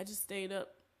 I just stayed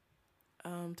up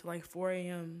to like 4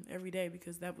 a.m. every day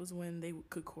because that was when they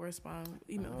could correspond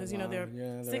email. Because,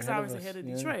 they're 6 hours ahead of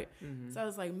Detroit. So I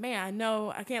was like, man, I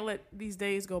know I can't let these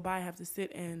days go by. I have to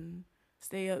sit and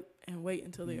stay up and wait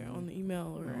until they're on the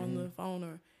email or on the phone,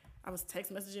 or I was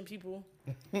text messaging people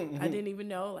I didn't even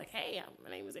know, like, hey, my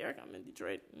name is Eric, I'm in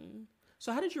Detroit.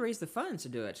 So how did you raise the funds to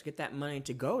do it, to get that money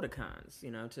to go to cons,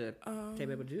 to be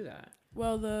able to do that?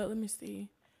 Well, let me see.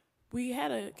 We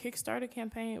had a Kickstarter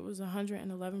campaign. It was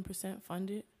 111%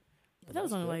 funded, but that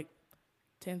was only like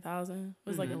 10,000. It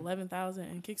was like 11,000,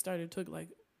 and Kickstarter took like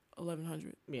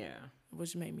 1,100. Yeah,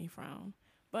 which made me frown.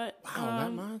 But wow,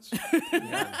 that much?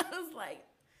 I was like,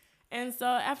 and so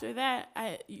after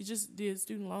that, you just did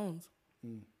student loans.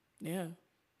 Yeah.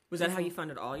 Was that how you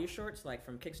funded all your shorts, like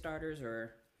from Kickstarters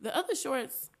or? The other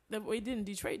shorts, that we did in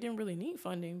Detroit didn't really need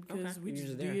funding because we You're just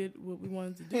just there. did what we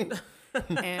wanted to do.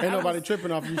 And Ain't I nobody was-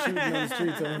 tripping off you shooting on the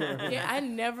streets over there. Yeah, I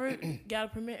never got a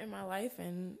permit in my life,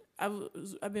 and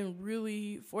I've been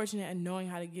really fortunate at knowing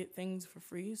how to get things for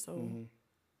free. So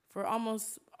for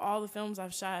almost all the films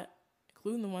I've shot,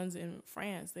 including the ones in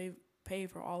France, they've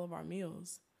paid for all of our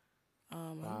meals.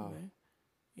 Anyway,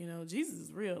 you know, Jesus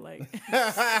is real. Like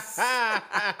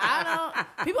I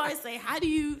don't. People always say, "How do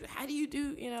you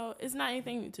do?" You know, it's not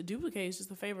anything to duplicate. It's just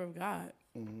the favor of God.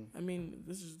 I mean,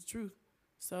 this is the truth.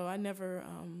 So I never,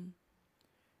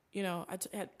 you know, I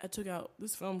took out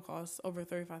this film costs over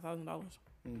 $35,000.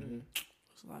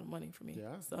 It's a lot of money for me.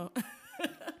 Yeah. So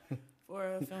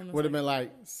for a film, that's Would have been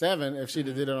like 7 if she'd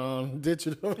have did it on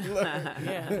digital,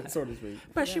 yeah. so to speak.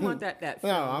 But she want that No,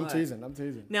 film, I'm what? teasing. I'm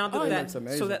teasing. Now It looks so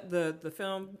amazing. that the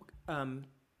film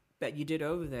that you did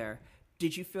over there,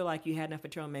 did you feel like you had enough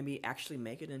material to maybe actually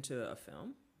make it into a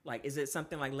film? Like, is it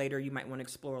something like later you might want to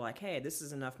explore? Like, hey, this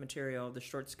is enough material. The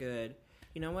short's good.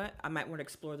 You know what? I might want to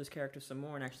explore this character some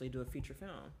more and actually do a feature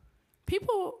film.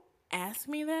 People ask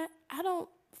me that. I don't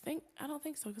think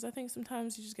so, because I think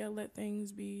sometimes you just gotta let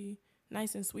things be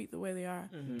nice and sweet the way they are.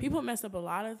 People mess up a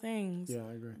lot of things Yeah,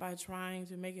 I agree. by trying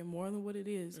to make it more than what it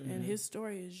is, and his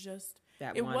story is just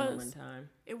That it one was moment in time.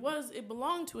 it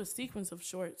belonged to a sequence of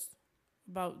shorts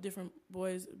about different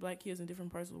boys, black kids in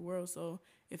different parts of the world. So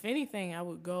if anything, I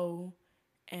would go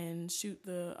and shoot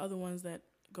the other ones that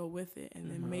go with it,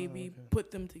 and then maybe put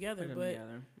them together. Put them But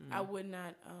together. I would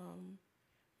not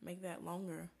make that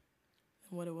longer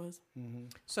than what it was.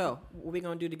 So, what are we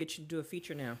gonna do to get you to do a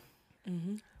feature now?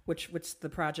 What's the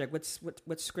project?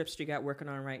 What scripts do you got working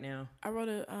on right now? I wrote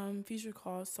a feature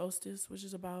called Solstice, which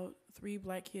is about 3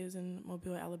 black kids in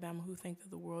Mobile, Alabama, who think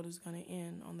that the world is going to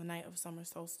end on the night of summer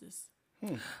solstice.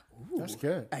 That's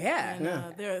good. Yeah.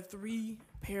 And there are 3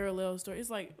 parallel stories. It's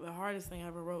like the hardest thing I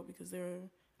ever wrote, because there are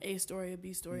A story, a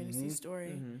B story, and a C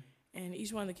story. And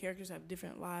each one of the characters have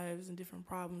different lives and different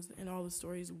problems, and all the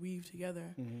stories weave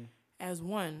together as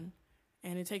one.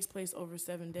 And it takes place over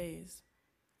 7 days,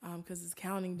 because it's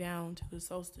counting down to the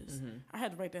solstice. I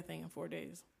had to write that thing in 4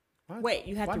 days. Wait,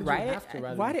 you had Why to did write you it? have to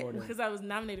write it Why in did- 4 days? Because I was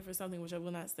nominated for something which I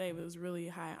will not say, but it was really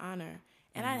high honor.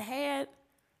 And I had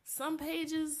some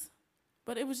pages,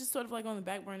 but it was just sort of like on the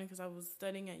back burner because I was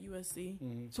studying at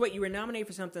USC. So wait, you were nominated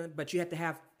for something, but you had to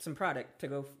have some product to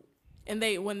go. And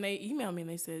when they emailed me, and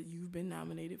they said, "You've been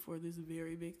nominated for this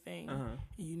very big thing, and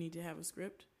you need to have a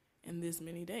script in this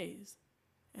many days."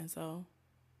 And so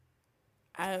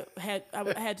I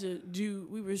had to do.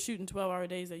 We were shooting 12-hour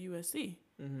days at USC,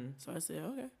 so I said,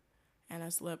 "Okay," and I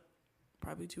slept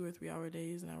probably 2 or 3 hour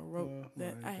days, and I wrote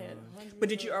that I had. But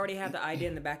did you already have the idea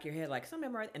in the back of your head, like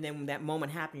something, right? And then when that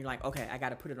moment happened, you're like, okay, I got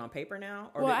to put it on paper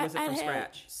now, or was it from had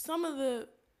scratch? Some of the,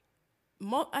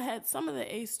 I had some of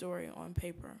the A story on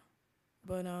paper,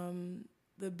 but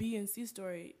the B and C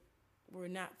story were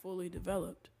not fully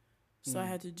developed. So I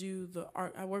had to do the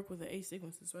arc. I work with the A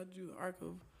sequences, so I had to do the arc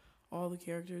of all the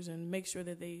characters and make sure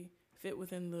that they fit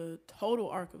within the total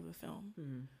arc of the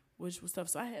film, which was tough.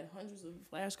 So I had hundreds of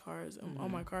flashcards on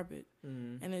my carpet,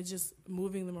 and it's just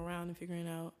moving them around and figuring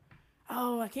out,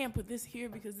 oh, I can't put this here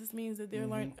because this means that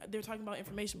they're talking about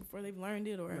information before they've learned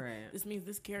it, or this means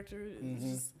this character is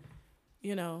just,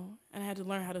 and I had to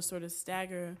learn how to sort of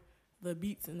stagger the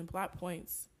beats and the plot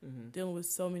points, dealing with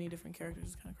so many different characters.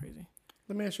 It's kind of crazy.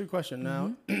 Let me ask you a question.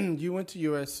 Now, you went to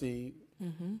USC.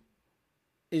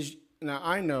 Now,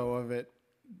 I know of it,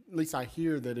 at least I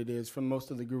hear that it is from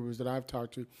most of the gurus that I've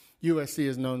talked to. USC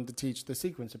is known to teach the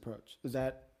sequence approach. Is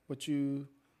that what you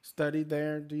studied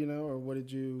there? Do you know, or what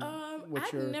did you? I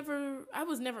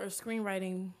was never a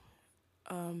screenwriting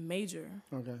major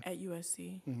at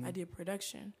USC. I did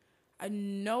production. I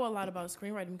know a lot about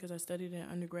screenwriting because I studied in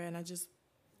undergrad, and I just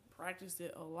practiced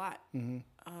it a lot.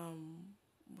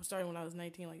 Starting when I was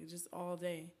 19, like just all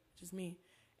day, just me.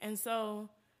 And so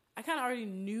I kind of already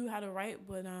knew how to write,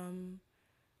 but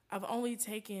I've only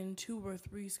taken 2 or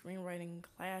 3 screenwriting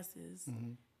classes.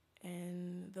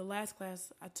 And the last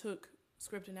class I took,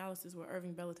 script analysis, with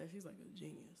Irving Belatex. He's like a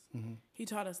genius. He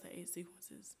taught us the 8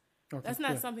 sequences. Okay, That's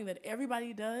not something that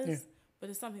everybody does, but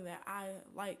it's something that I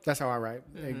like. That's how I write.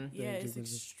 It's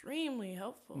extremely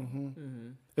helpful.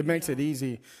 It makes it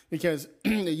easy because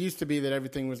it used to be that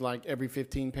everything was like every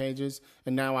 15 pages,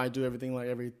 and now I do everything like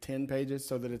every 10 pages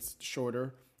so that it's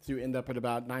shorter. So you end up at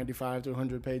about 95 to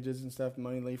 100 pages and stuff,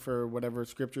 mainly for whatever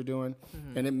script you're doing,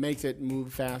 and it makes it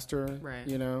move faster. Right.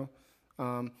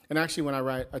 And actually, when I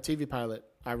write a TV pilot,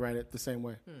 I write it the same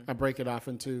way. I break it off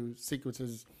into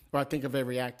sequences, or I think of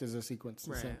every act as a sequence.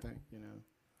 The same thing.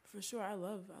 For sure, I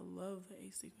love the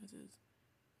 8 sequences.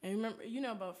 And remember, you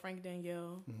know about Frank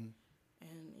Danielle, and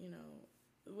you know,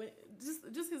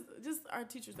 just our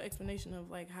teacher's explanation of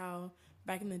like how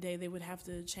back in the day they would have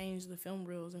to change the film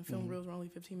reels, and film reels were only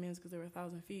 15 minutes because they were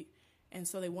 1,000 feet, and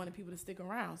so they wanted people to stick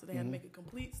around, so they had to make a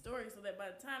complete story, so that by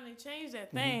the time they changed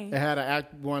that thing, It had an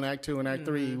act 1, act 2, and act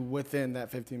 3 within that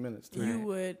 15 minutes. Too. you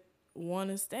would want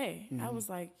to stay. I was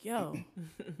like, yo,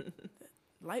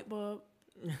 light bulb.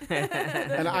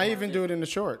 And I even do it in the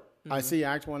short. I see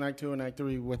act 1, act 2, and act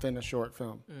 3 within a short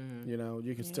film. You know,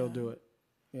 you can still do it.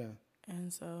 Yeah.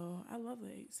 And so I love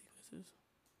the 8 sequences.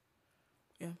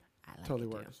 Yeah. I like Totally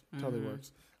it, works. Totally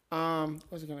works.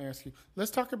 What was I going to ask you?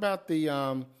 Let's talk about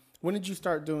the. When did you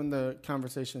start doing the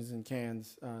Conversations in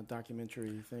Cannes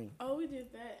documentary thing? Oh, we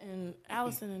did that, and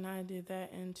Allison and I did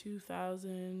that in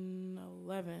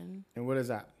 2011. And what is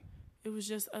that? It was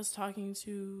just us talking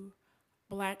to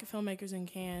Black filmmakers in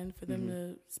Cannes for them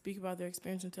to speak about their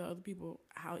experience and tell other people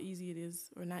how easy it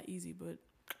is, or not easy, but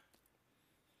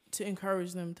to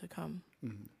encourage them to come.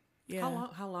 Yeah.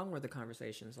 How long were the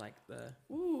conversations? Like the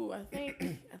Ooh, I think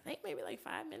maybe like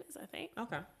 5 minutes. I think.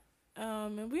 okay.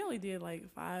 And we only did like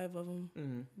 5 of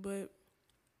them, but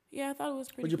yeah, I thought it was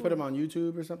pretty. Would you cool. put them on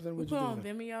YouTube or something? We What'd put you it on do?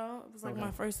 Vimeo. It was like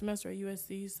my first semester at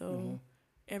USC, so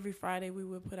every Friday we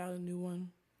would put out a new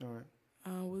one. All right.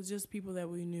 It was just people that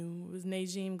we knew. It was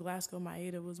Najim Glasgow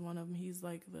Maeda was one of them. He's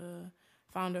like the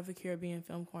founder of the Caribbean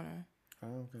Film Corner.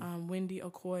 Oh, okay. Wendy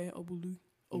Okoye Obuli.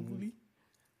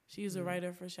 She's a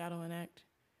writer for Shadow and Act.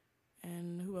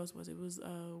 And who else was it? It was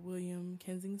William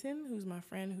Kensington, who's my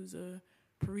friend, who's a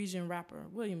Parisian rapper.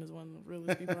 William is one of the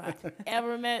realest people I've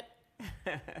ever met.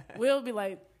 Will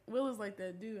is like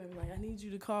that dude. I'm like, I need you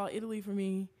to call Italy for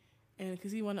me, and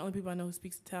because he's one of the only people I know who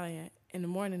speaks Italian. In the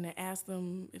morning, to ask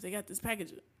them if they got this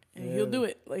package, and he'll do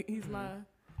it. Like he's my.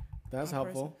 That's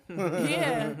helpful.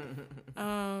 Yeah.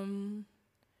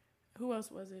 Who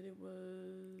else was it? It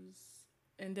was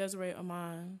and Desiree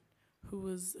Aman, who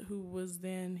was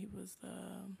then he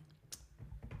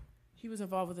was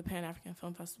involved with the Pan African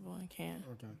Film Festival in Cannes.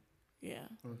 Okay. Yeah.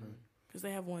 Okay. Because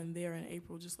they have one there in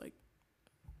April, just like,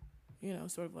 you know,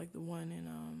 sort of like the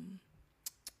one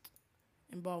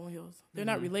in Baldwin Hills. They're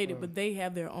not related, but they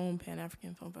have their own Pan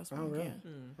African Film Festival in really? Cannes.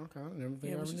 Okay. I never think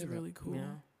Yeah, I which ever is knew that. really cool.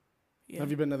 Yeah. Yeah. Have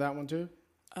you been to that one too?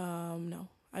 No,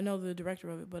 I know the director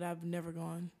of it, but I've never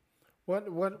gone.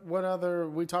 What other?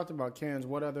 We talked about Cannes.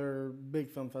 What other big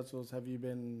film festivals have you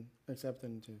been accepted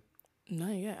into?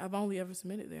 None yet. I've only ever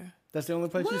submitted there. That's the only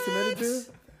place you submitted to?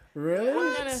 Really?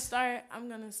 I'm gonna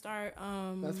start.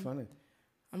 That's funny.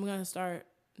 I'm gonna start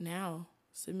now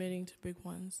submitting to big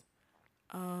ones.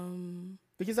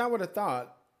 Because I would have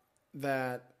thought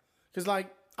that, because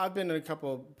like I've been to a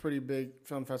couple of pretty big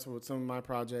film festivals with some of my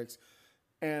projects,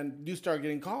 and you start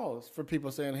getting calls for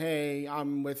people saying, "Hey,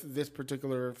 I'm with this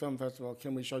particular film festival.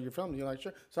 Can we show your film?" And you're like,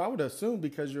 "Sure." So I would assume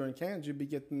because you're in Cannes, you'd be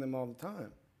getting them all the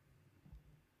time.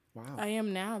 Wow. I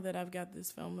am now that I've got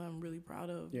this film that I'm really proud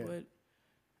of, Yeah. but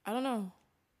I don't know.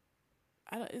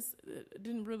 It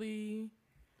didn't really.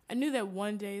 I knew that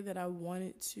one day that I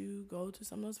wanted to go to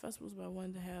some of those festivals, but I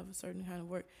wanted to have a certain kind of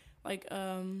work. Like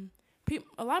a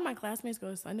lot of my classmates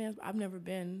go to Sundance, but I've never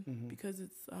been because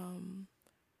it's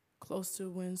close to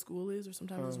when school is, or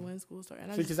sometimes it's when school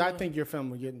starts. Because I think your film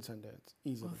would get in Sundance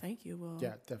easily. Well, thank you. Well,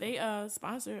 Yeah, definitely. They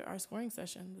sponsor our scoring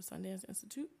session, the Sundance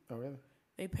Institute. Oh, really?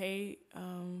 They pay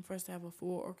for us to have a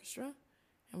full orchestra,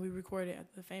 and we recorded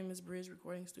at the famous Bridge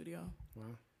Recording Studio.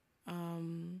 Wow.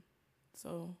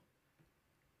 So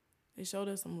they showed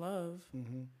us some love.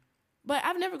 But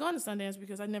I've never gone to Sundance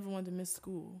because I never wanted to miss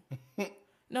school.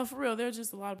 No, for real. There's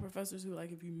just a lot of professors who,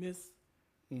 like, if you miss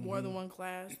more than one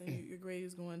class, then your grade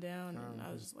is going down. And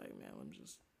I was just like, man, let me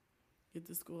just get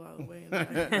this school out of the way.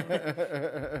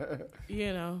 And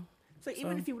you know. So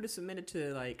even if you would have submitted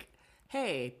to like,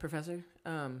 hey, professor,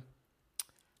 I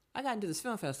got into this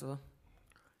film festival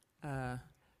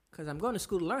because I'm going to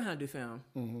school to learn how to do film.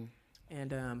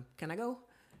 And can I go?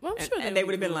 Well, I'm sure and they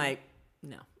would have been like,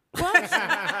 no. Well, I'm sure.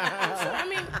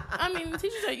 I mean,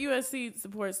 teachers at USC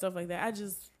support stuff like that.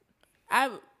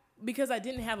 Because I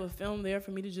didn't have a film there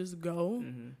for me to just go,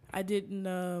 I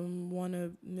didn't want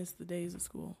to miss the days of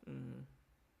school.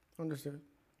 Understood.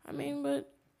 I mean,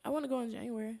 but I want to go in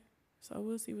January, so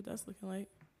we'll see what that's looking like.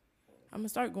 I'm gonna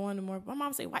start going to more. My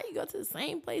mom say, "Why you go to the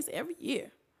same place every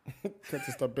year?" Because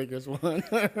it's the biggest one.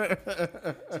 She's like, "Why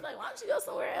don't you go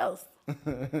somewhere else?"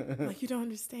 Like, you don't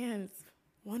understand. It's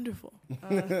wonderful.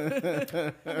 I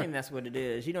think that's what it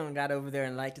is. You don't got over there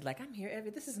and liked it. Like, I'm here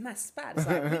this is my spot. It's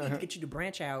like, we need to get you to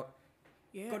branch out.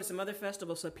 Yeah. Go to some other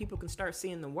festivals so people can start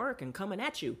seeing the work and coming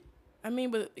at you. I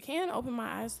mean, but it can open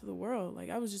my eyes to the world. Like,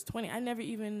 I was just 20. I never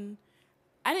even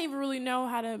I didn't even really know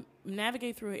how to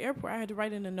navigate through an airport. I had to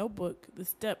write in a notebook the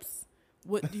steps.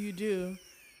 What do you do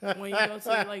when you go to,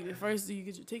 like, the first, do you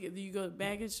get your ticket? Do you go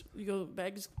baggage? You go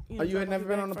baggage. Oh, you had never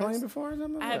been on a plane before or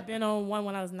something? I had been on one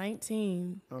when I was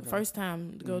 19, the first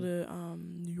time to go to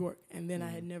New York, and then I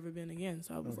had never been again.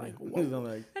 So I was like, whoa. It was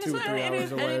only like And 2 or 3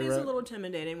 hours away, it is right? a little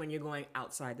intimidating when you're going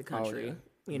outside the country. yeah.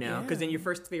 You know, because then your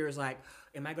first fear is like,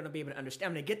 am I going to be able to understand?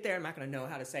 I'm going to get there. I'm not going to know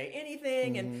how to say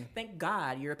anything. And thank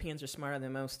God Europeans are smarter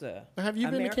than most Have you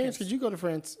been to Americans. Cancun? Because you go to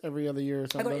France every other year or I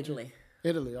something. go to don't you? Italy.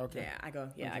 Italy, okay.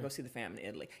 Yeah, I go see the family in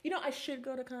Italy. You know, I should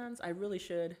go to cons. I really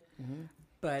should.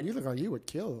 But You look like you would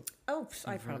kill.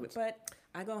 I probably. But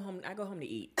I go home to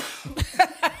eat.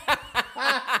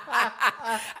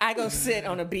 I go sit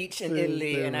on a beach in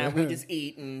Italy and we just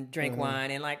eat and drink wine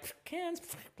and like cans,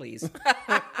 please.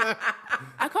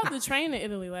 I caught the train to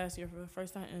Italy last year for the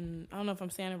first time, and I don't know if I'm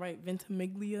saying it right,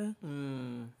 Ventimiglia.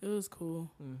 It was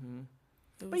cool.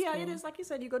 But yeah, it is like you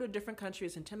said. You go to different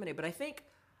countries, intimidate. But I think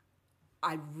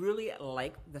I really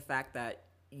like the fact that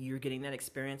you're getting that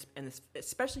experience, and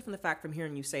especially from the fact from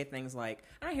hearing you say things like,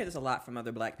 and I hear this a lot from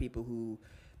other Black people who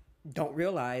don't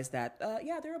realize that,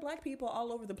 there are Black people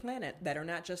all over the planet that are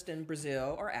not just in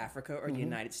Brazil or Africa or the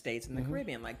United States and the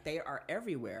Caribbean. Like, they are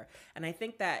everywhere. And I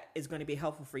think that is going to be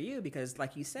helpful for you because,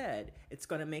 like you said, it's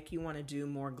going to make you want to do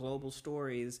more global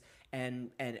stories and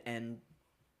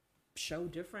show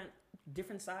different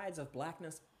sides of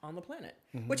Blackness on the planet,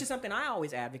 which is something I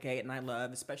always advocate and I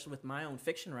love, especially with my own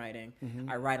fiction writing.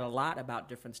 I write a lot about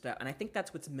different stuff, and I think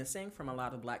that's what's missing from a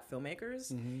lot of Black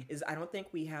filmmakers is I don't think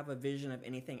we have a vision of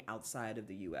anything outside of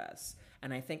the U.S.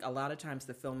 And I think a lot of times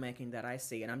the filmmaking that I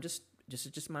see, and this is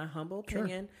just my humble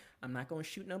opinion, I'm not going to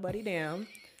shoot nobody down,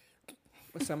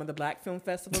 with some of the Black film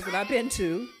festivals that I've been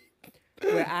to,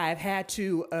 where I've had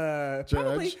to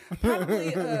probably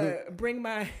bring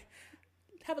my...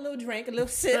 have a little drink, a little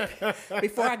sip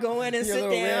before I go in and sit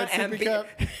down and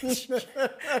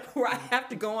where I have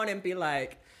to go on and be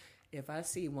like, if I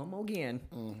see one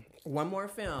more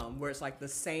film where it's like the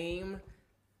same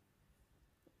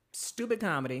stupid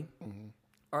comedy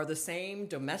or the same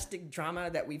domestic drama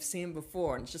that we've seen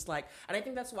before. And it's just like, and I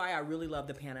think that's why I really love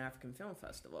the Pan-African Film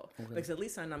Festival. Because at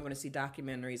least I know I'm going to see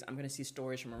documentaries, I'm going to see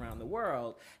stories from around the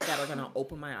world that are going to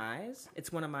open my eyes.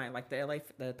 It's one of my, like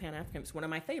the Pan-African, it's one of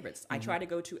my favorites. I try to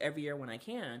go to every year when I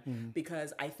can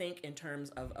because I think in terms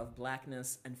of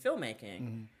Blackness and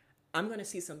filmmaking, I'm going to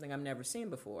see something I've never seen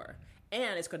before.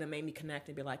 And it's going to make me connect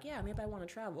and be like, yeah, maybe I want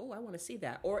to travel. Oh, I want to see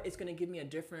that. Or it's going to give me a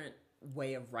different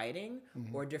way of writing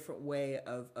or a different way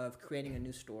of creating a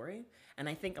new story. And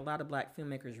I think a lot of Black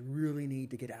filmmakers really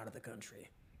need to get out of the country,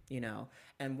 you know.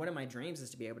 And one of my dreams is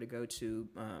to be able to go to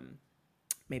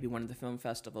maybe one of the film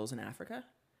festivals in Africa.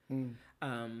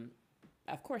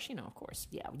 Of course,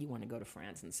 yeah, you want to go to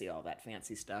France and see all that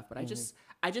fancy stuff. But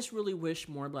I just really wish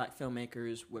more Black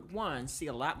filmmakers would, one, see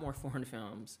a lot more foreign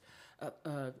films.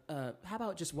 How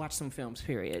about just watch some films,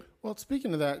 period? Well,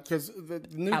 speaking of that, because the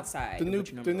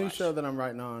new show that I'm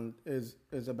writing on is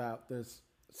about this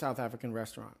South African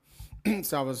restaurant.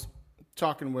 So I was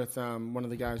talking with one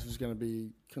of the guys who's going to be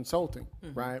consulting,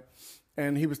 right?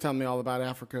 And he was telling me all about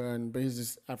Africa, but he's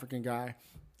this African guy,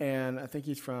 and I think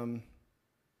he's from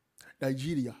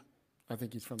Nigeria. I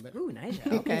think he's from there. Ooh,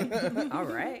 Nigeria. Okay. All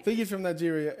right. I think he's from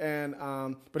Nigeria, and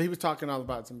but he was talking all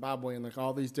about Zimbabwe and like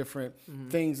all these different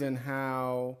things and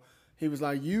how he was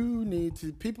like, he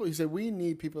said, we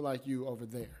need people like you over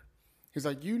there. He's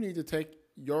like, you need to take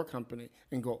your company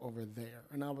and go over there.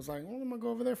 And I was like, what am I going to go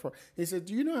over there for? He said,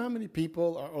 do you know how many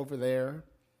people are over there?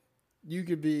 You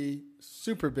could be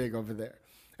super big over there.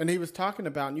 And he was talking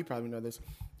about, and you probably know this,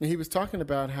 and he was talking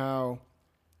about how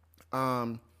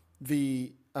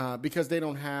because they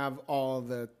don't have all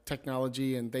the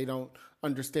technology and they don't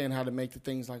understand how to make the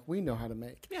things like we know how to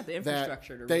make. Yeah, the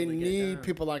infrastructure to they really need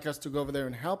people like us to go over there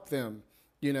and help them,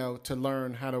 you know, to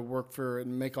learn how to work for it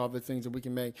and make all the things that we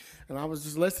can make. And I was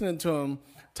just listening to him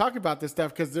talk about this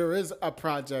stuff because there is a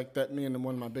project that me and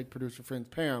one of my big producer friends,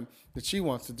 Pam, that she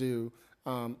wants to do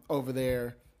over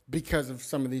there because of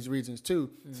some of these reasons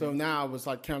too. So now I was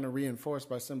like kind of reinforced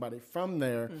by somebody from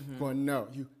there going, no,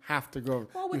 you have to go.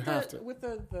 Well, with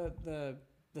the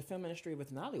film industry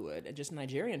with Nollywood and just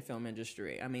Nigerian film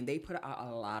industry, I mean, they put out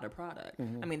a lot of product.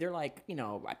 I mean, they're like, you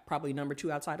know, probably number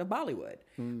 2 outside of Bollywood.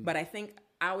 But I think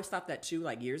I always thought that too,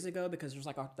 like years ago, because there's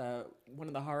like one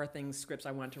of the horror scripts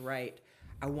I wanted to write,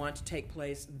 I want to take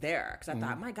place there. Because I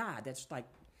thought, my God, that's like,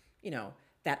 you know,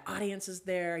 that audience is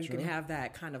there. You can have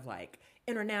that kind of like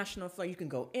international flow. You can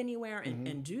go anywhere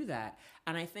and do that.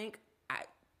 And I think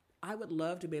I would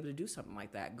love to be able to do something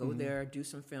like that. Go there, do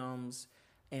some films,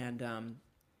 and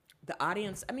the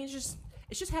audience. I mean,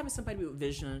 it's just having somebody with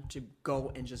vision to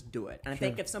go and just do it. And I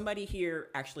think if somebody here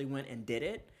actually went and did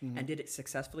it and did it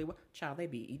successfully, well, child, they'd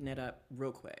be eating it up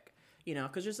real quick. You know,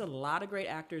 because there's a lot of great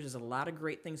actors. There's a lot of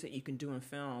great things that you can do in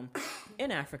film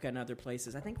in Africa and other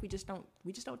places. I think we just don't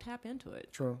tap into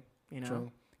it. True. You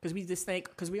know,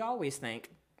 because we always think,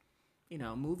 you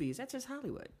know, movies, that's just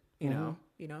Hollywood. You know,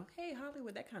 hey,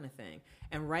 Hollywood, that kind of thing.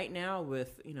 And right now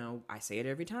with, you know, I say it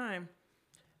every time,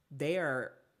 they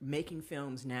are making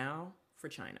films now for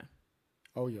China.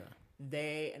 Oh yeah.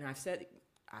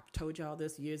 I've told y'all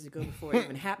this years ago before it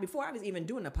even happened. Before I was even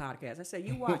doing the podcast, I said,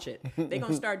 "You watch it. They're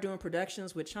gonna start doing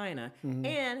productions with China,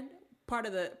 and part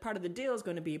of the deal is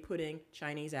going to be putting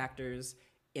Chinese actors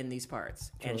in these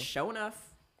parts." True. And sure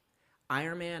enough,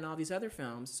 Iron Man, all these other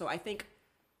films. So I think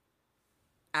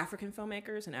African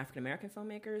filmmakers and African American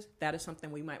filmmakers, that is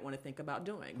something we might want to think about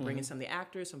doing. Bringing some of the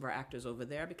actors, some of our actors over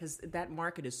there, because that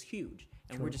market is huge,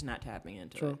 and we're just not tapping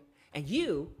into it. And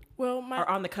you are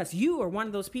on the cusp. You are one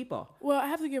of those people. Well, I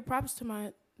have to give props to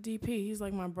my DP. He's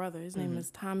like my brother. His name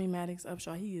is Tommy Maddox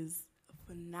Upshaw. He is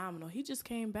phenomenal. He just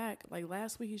came back. Like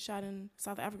last week, he shot in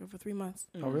South Africa for 3 months.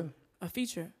 Oh, really? A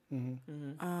feature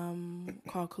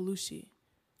called Kalushi.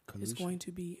 It's going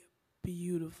to be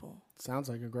beautiful. Sounds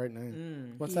like a great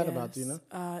name. What's that about? Do you know?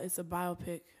 It's a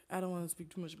biopic. I don't want to speak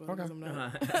too much about it because I'm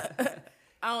not.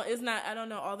 I don't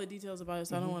know all the details about it,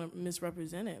 so I don't want to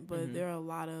misrepresent it. But there are a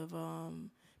lot of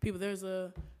people. There's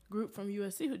a group from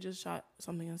USC who just shot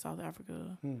something in South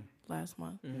Africa last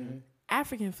month.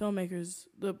 African filmmakers,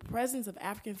 the presence of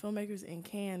African filmmakers in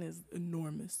Cannes is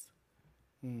enormous.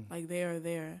 Like they are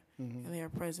there and they are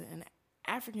present. And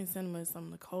African cinema is some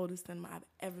of the coldest cinema I've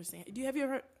ever seen. Have you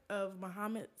ever heard of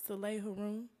Mohammed Saleh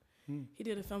Haroun? He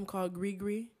did a film called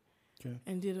Gree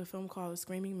and did a film called The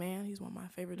Screaming Man. He's one of my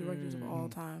favorite directors of all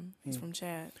time. He's from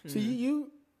Chad. See,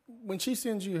 you when she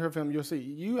sends you her film, you'll see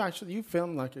you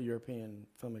film like a European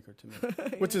filmmaker to me,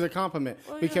 which is a compliment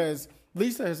because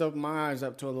Lisa has opened my eyes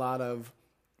up to a lot of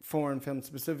foreign films,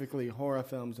 specifically horror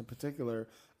films in particular.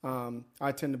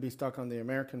 I tend to be stuck on the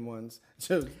American ones.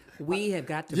 So we have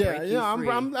got to break you free.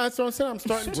 That's what I said. I'm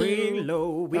starting to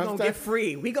low. We gonna get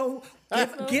free. We go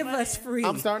give us free.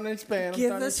 I'm starting to expand.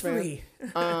 Give us free.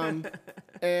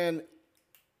 And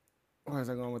where was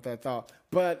I going with that thought?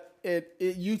 But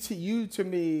you to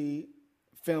me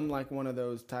film like one of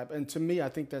those type, and to me, I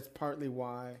think that's partly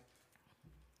why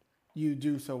you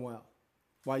do so well,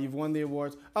 why you've won the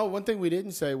awards. Oh, one thing we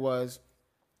didn't say was,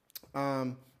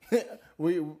 Eric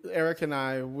and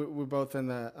I, we're both in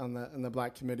the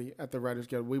Black Committee at the Writers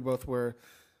Guild. We both were,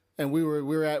 and we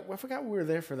were at. I forgot we were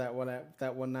there for that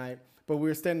one night, but we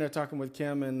were standing there talking with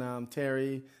Kim and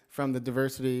Terry from the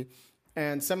diversity,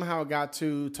 and somehow got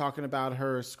to talking about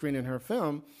her screening her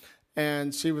film,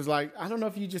 and she was like, "I don't know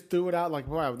if you just threw it out like,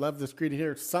 boy, I would love to screen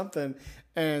here something."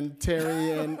 And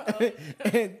Terry and I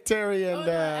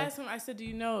asked him. I said, "Do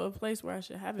you know a place where I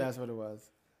should have it?" That's what it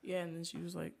was. Yeah, and then she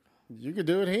was like, "You could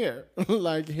do it here,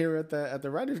 like here at the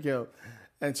Writers Guild,"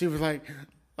 and she was like,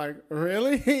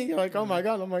 really? Like, oh my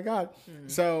god.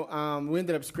 So we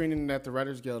ended up screening it at the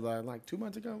Writers Guild like 2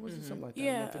 months ago, was it something like that?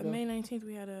 Yeah, May 19th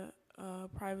we had a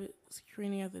private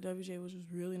screening at the WJ, which was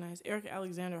really nice. Erica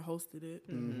Alexander hosted it.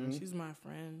 She's my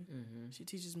friend. She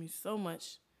teaches me so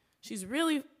much. She's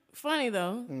really funny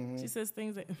though. She says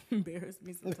things that embarrass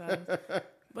me sometimes.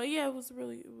 But yeah, it was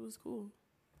cool.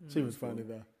 She was funny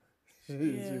though. She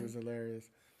was hilarious.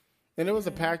 And it was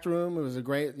a packed room. It was a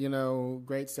great,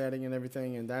 great setting and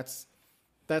everything. And that's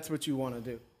what you want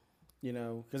to do,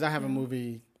 because I have a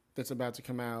movie that's about to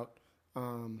come out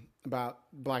about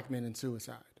black men and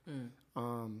suicide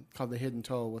called The Hidden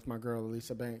Toll with my girl,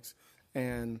 Elisa Banks.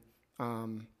 And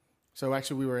so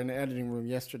actually we were in the editing room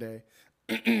yesterday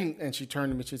and she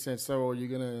turned to me, she said, "So are you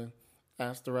going to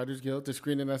ask the Writers Guild to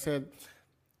screen it?" And I said,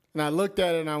 and I looked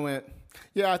at it and I went,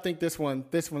 "Yeah, I think this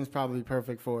one's probably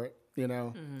perfect for it,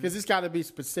 because it's got to be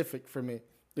specific for me.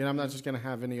 I'm not just going to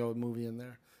have any old movie in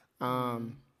there."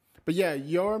 But yeah,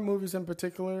 your movies in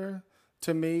particular,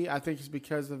 to me, I think it's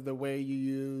because of the way you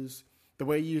use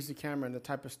the camera and the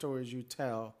type of stories you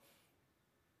tell.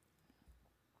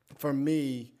 For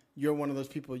me, you're one of those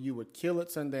people you would kill at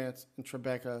Sundance and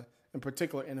Tribeca, in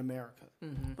particular in America.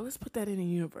 Well, let's put that in the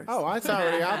universe. Oh, it's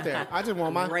already out there. I just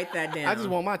want write that down. I just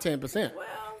want my 10%.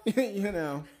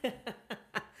 Well,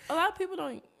 a lot of people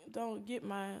don't get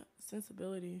my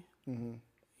sensibility.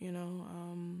 There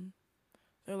are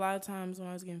a lot of times when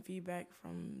I was getting feedback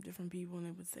from different people, and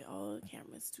they would say, "Oh, the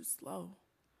camera's too slow."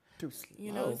 Too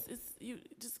slow. It's you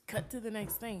just cut to the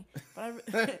next thing.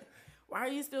 But why are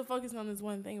you still focusing on this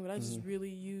one thing? But I just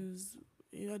really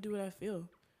I do what I feel.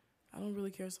 I don't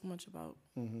really care so much about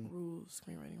rules,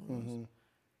 screenwriting rules.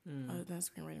 not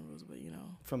screenwriting rules, but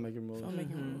Filmmaking rules.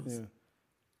 filmmaking rules. Yeah.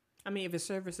 I mean, if it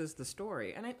services the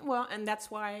story, and that's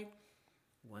why,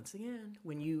 once again,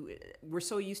 we're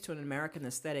so used to an American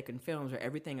aesthetic in films where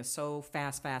everything is so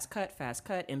fast cut,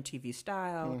 MTV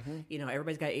style.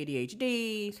 Everybody's got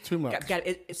ADHD. It's too much.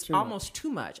 It's almost too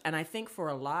much. And I think for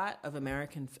a lot of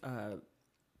American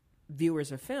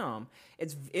viewers of film,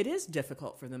 it is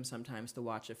difficult for them sometimes to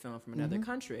watch a film from another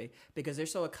country because they're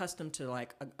so accustomed to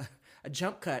like a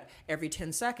jump cut every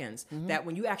 10 seconds that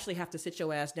when you actually have to sit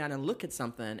your ass down and look at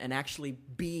something and actually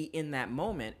be in that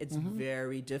moment, it's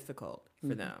very difficult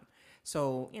for them.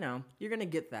 So, you're going to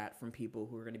get that from people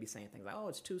who are going to be saying things like, oh,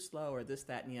 it's too slow or this,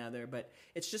 that, and the other. But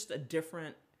it's just a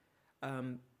different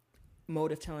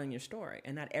mode of telling your story.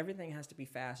 And not everything has to be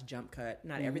fast, jump cut.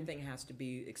 Not everything has to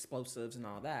be explosives and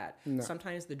all that. No.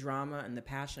 Sometimes the drama and the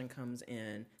passion comes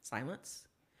in silence.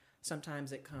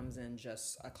 Sometimes it comes in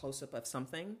just a close-up of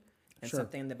something and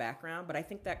something in the background. But I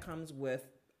think that comes with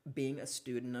being a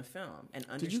student of film and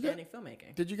understanding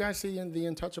filmmaking. Did you guys see in The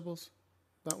Untouchables?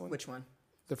 That one? Which one?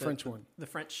 The French one. The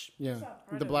French? Yeah.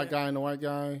 The black guy and the white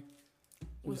guy.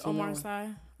 With Omar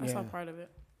Sy. I saw part of it.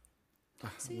 I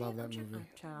love that movie.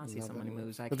 I see so many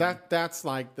movies. But that's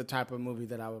like the type of movie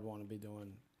that I would want to be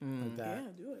doing. Like that. Yeah,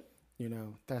 do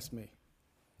it. That's me.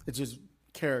 It's just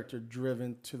character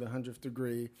driven to the 100th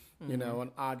degree.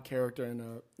 An odd character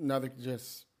and another.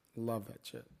 Just love that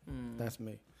shit. That's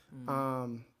me. What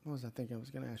was I thinking? I was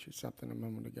going to ask you something a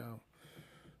moment ago.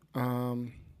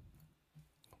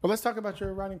 Well, let's talk about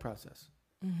your writing process.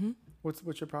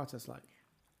 What's your process like?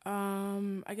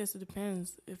 I guess it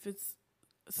depends. If it's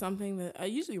something that I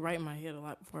usually write in my head a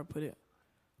lot before I put it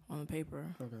on the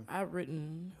paper. Okay. I've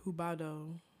written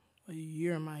Hubado a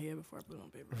year in my head before I put it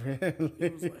on paper. Really?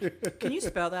 It was like, can you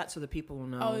spell that so that people will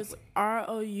know? Oh, it's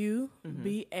Roubado.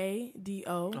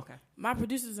 Okay. My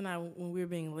producers and I, when we were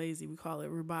being lazy, we call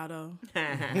it Rubado.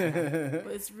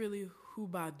 But it's really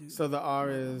Hubado. So the R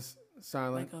is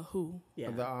silent? Like a who. Yeah.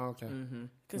 The R, okay.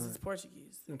 Because it's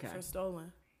Portuguese. Okay. For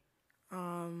stolen.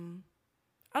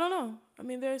 I don't know. I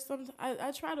mean, there's some.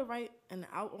 I try to write an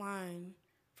outline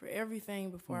for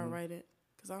everything before I write it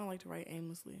because I don't like to write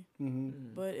aimlessly.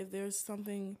 But if there's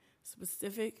something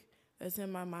specific that's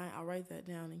in my mind, I'll write that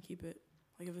down and keep it.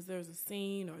 Like if there's a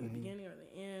scene or the beginning or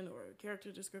the end or a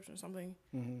character description or something,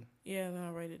 then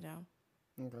I'll write it down.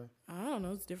 Okay. I don't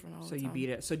know. It's different all the time. So you beat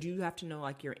it. So do you have to know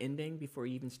like your ending before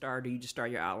you even start? Or do you just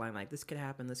start your outline like this could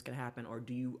happen, or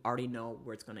do you already know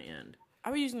where it's going to end?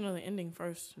 I would usually know the ending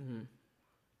first.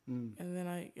 And then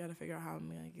I got to figure out how I'm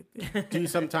going to get there. Do you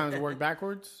sometimes work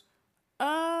backwards? No.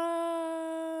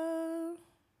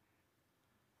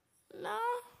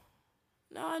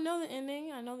 I know the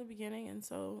ending. I know the beginning. And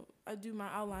so I do my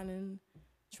outline and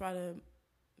try to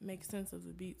make sense of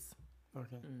the beats.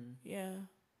 Okay. Yeah.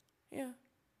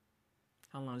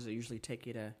 How long does it usually take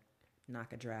you to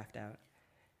knock a draft out?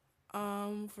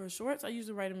 For shorts, I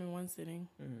usually write them in one sitting.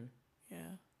 Yeah.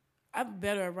 I'm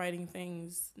better at writing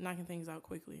things, knocking things out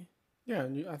quickly. Yeah,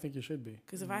 I think you should be.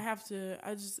 Because if I have to,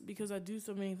 because I do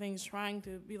so many things trying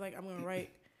to be like, I'm going to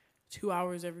write 2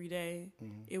 hours every day,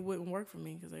 it wouldn't work for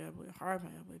me because I got to play harp, I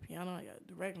got to play piano, I got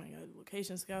to direct, I got to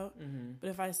location scout. But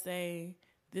if I say,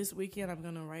 this weekend I'm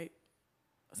going to write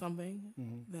something,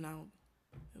 then it'll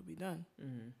be done.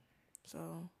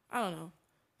 So, I don't know.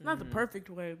 It's not the perfect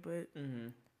way, but...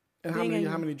 And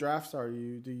how many drafts do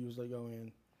you usually go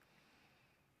in?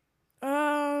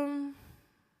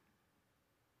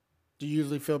 Do you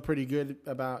usually feel pretty good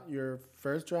about your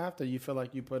first draft, or you feel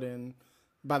like you put in,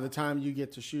 by the time you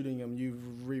get to shooting them,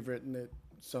 you've rewritten it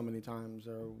so many times,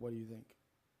 or what do you think?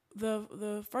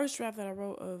 The first draft that I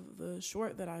wrote of the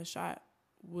short that I shot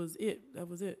was it. That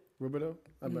was it. Rubado?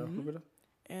 About Rubado?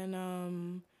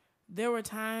 And there were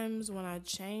times when I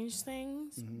changed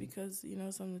things because,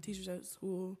 some of the teachers at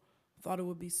school thought it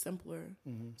would be simpler.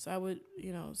 So I would,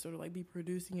 sort of like be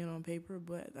producing it on paper.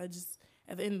 But I just,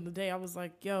 at the end of the day, I was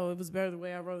like, it was better the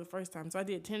way I wrote it the first time. So I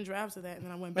did 10 drafts of that, and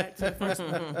then I went back to the first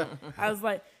one. I was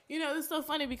like, it's so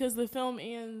funny because the film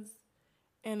ends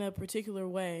in a particular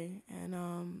way.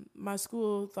 And my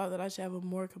school thought that I should have a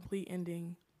more complete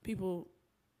ending. People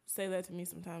say that to me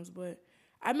sometimes, but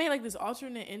I made like this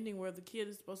alternate ending where the kid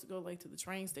is supposed to go like to the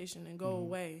train station and go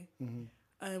away.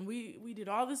 And we did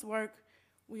all this work.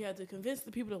 We had to convince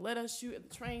the people to let us shoot at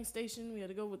the train station. We had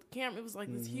to go with the camera. It was like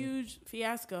this huge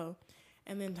fiasco.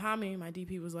 And then Tommy, my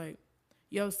DP, was like,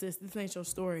 yo, sis, this ain't your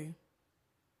story.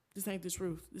 This ain't the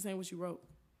truth. This ain't what you wrote.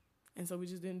 And so we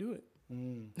just didn't do it.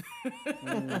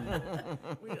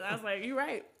 I was like, you're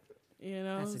right.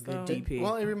 That's a good DP.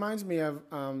 Well, it reminds me of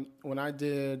when I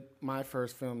did my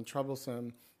first film,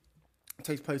 Troublesome.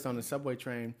 takes place on the subway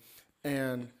train,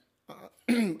 and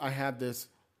I had this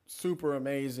super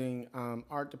amazing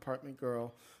art department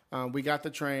girl. We got the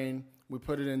train, we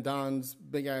put it in Don's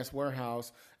big ass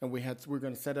warehouse, and we were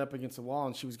going to set it up against the wall,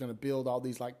 and she was going to build all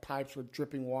these like pipes with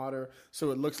dripping water,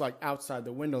 so it looks like outside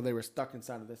the window they were stuck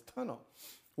inside of this tunnel.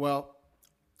 Well,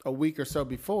 a week or so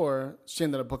before, she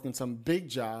ended up booking some big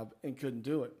job and couldn't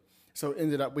do it. So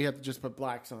ended up we had to just put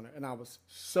blacks on it, and I was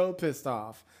so pissed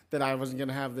off that I wasn't going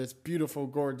to have this beautiful,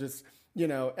 gorgeous,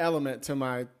 element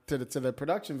to the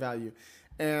production value.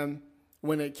 And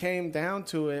when it came down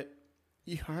to it,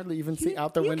 you hardly even see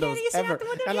out the windows ever.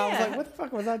 And I was like, what the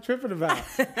fuck was I tripping about?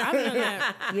 I've done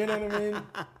that. You know what I mean?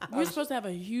 We were supposed to have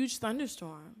a huge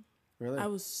thunderstorm. Really? I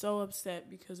was so upset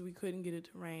because we couldn't get it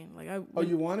to rain. Oh,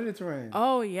 you wanted it to rain?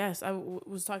 Oh, yes. I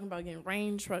was talking about getting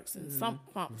rain trucks and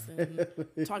sump pumps and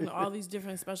talking to all these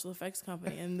different special effects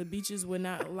companies. And the beaches would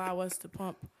not allow us to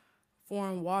pump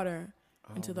foreign water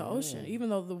into the ocean. Even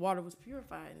though the water was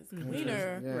purified, it's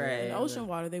cleaner than ocean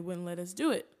water, they wouldn't let us do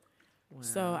it. Wow.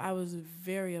 So I was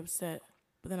very upset.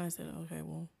 But then I said, okay,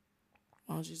 well,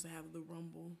 why don't you just have the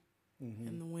rumble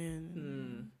and the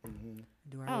wind?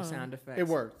 Do our own sound effects. It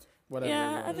worked. Whatever.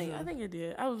 Yeah, I think it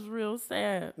did. I was real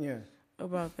sad. Yeah.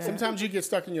 About that. Sometimes you get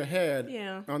stuck in your head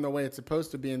on the way it's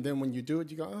supposed to be, and then when you do it,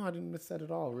 you go, "Oh, I didn't miss that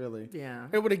at all." Really? Yeah.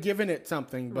 It would have given it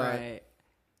something, but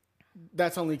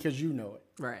that's only because you know it.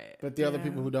 Right. But the other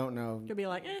people who don't know, you'll be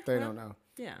like, they don't know.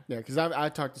 Yeah. Yeah, because I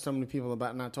talked to so many people about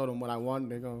it, and I told them what I wanted.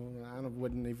 They go, I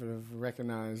wouldn't even have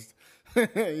recognized,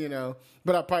 But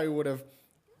I probably would have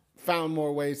found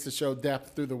more ways to show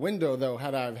depth through the window, though,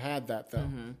 had I had that, though.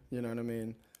 You know what I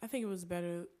mean? I think it was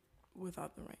better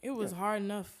without the rain. It was hard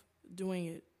enough doing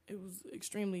it. It was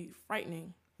extremely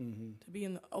frightening to be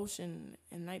in the ocean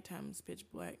and nighttime is pitch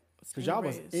black. Because y'all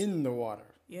was in the water.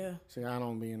 Yeah. See, I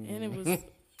don't be in. And it was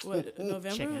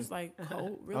November. It was like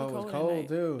cold, really cold. It was cold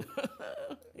too.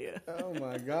 Yeah. Oh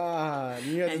my God!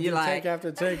 You had to do take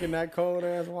after taking that cold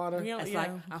ass water. It's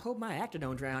like, I hope my actor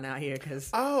don't drown out here,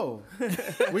 because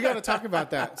we got to talk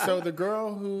about that. So the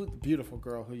beautiful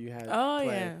girl who you had. Oh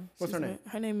play, yeah. What's her name?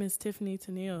 Her name is Tiffany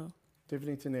Tennille.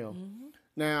 Tiffany Tennille.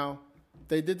 Now,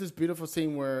 they did this beautiful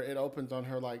scene where it opens on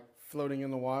her like floating in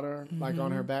the water, like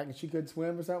on her back, and she could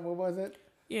swim or something. What was it?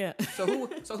 Yeah. So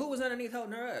who was underneath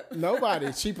holding her up?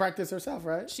 Nobody. She practiced herself,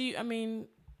 right? She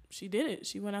did it.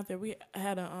 She went out there. I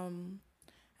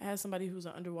had somebody who's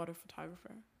an underwater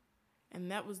photographer,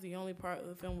 and that was the only part of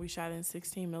the film we shot in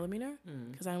 16 millimeter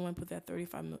because I didn't want to put that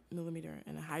 35 millimeter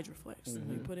in a Hydroflex.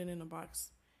 We put it in a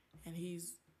box, and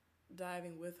he's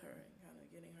diving with her and kind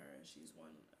of getting her, and she's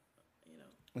one.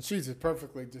 And she's just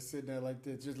perfectly just sitting there like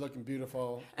this, just looking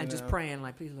beautiful. And just praying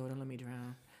like, please, Lord, don't let me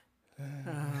drown.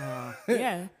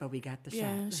 Yeah. But we got the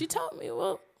Yeah. shot. She told me,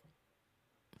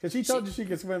 because she told you she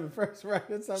could swim at first, right?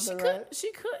 Or something, right?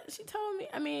 She could. She told me.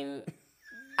 I mean,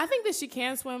 I think that she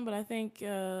can swim, but I think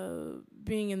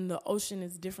being in the ocean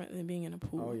is different than being in a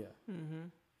pool. Oh, yeah.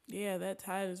 Yeah, that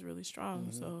tide is really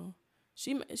strong. So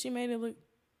she made it look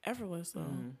effortless.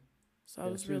 So I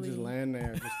was really just laying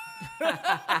there,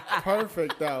 just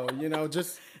perfect though.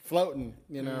 Just floating.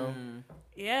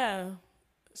 Yeah,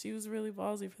 she was really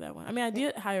ballsy for that one. I mean, I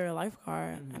did hire a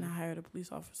lifeguard and I hired a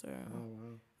police officer. Oh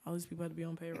wow! All these people had to be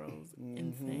on payrolls.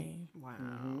 Insane.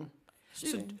 Wow.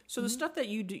 So the stuff that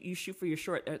you shoot for your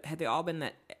short, have they all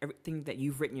been everything that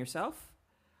you've written yourself?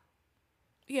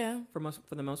 Yeah.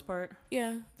 For the most part.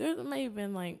 Yeah, there may have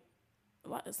been like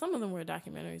some of them were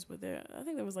documentaries, but I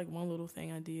think there was like one little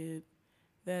thing I did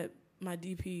that my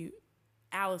DP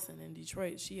Allison in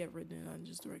Detroit, she had written it and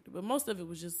just directed, but most of it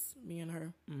was just me and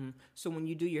her. So when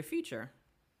you do your feature,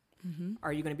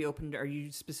 are you going to be open to, are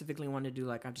you specifically want to do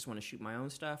like, I just want to shoot my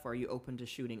own stuff, or are you open to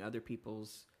shooting other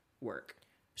people's work?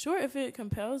 Sure, if it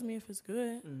compels me, if it's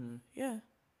good. Yeah,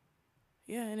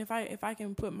 and if I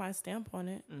can put my stamp on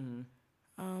it, and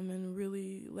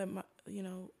really let my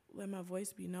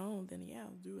voice be known, then yeah,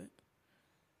 I'll do it.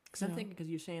 Because I'm thinking, because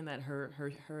you're saying that her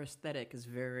aesthetic is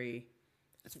very...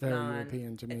 It's very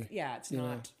European to me. It's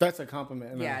not... That's a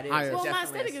compliment. Yeah, it is. Well, my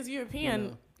aesthetic is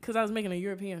European because I was making a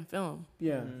European film.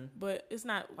 Yeah. But it's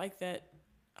not like that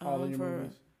all of your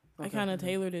movies? I kind of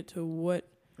tailored it to what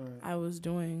I was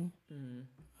doing.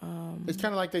 It's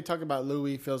kind of like they talk about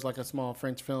Louis feels like a small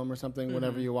French film or something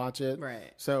whenever you watch it.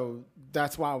 Right. So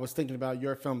that's why I was thinking about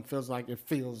your film feels like, like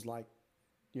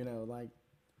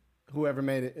whoever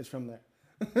made it is from there.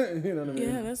 You know what I mean?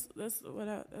 Yeah,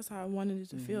 that's how I wanted it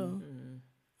to feel.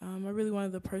 I really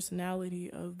wanted the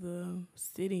personality of the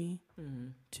city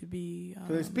to be.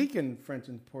 So they speak in French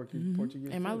and Portuguese.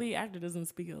 And my lead actor doesn't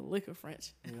speak a lick of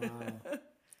French. Wow.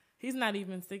 He's not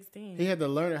even 16. He had to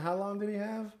learn it. How long did he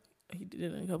have? he did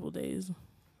it in a couple of days.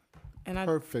 And I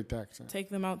Perfect accent. take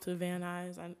them out to Van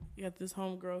Nuys. I got this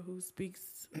homegirl who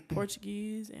speaks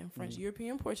Portuguese and French,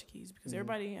 European Portuguese, because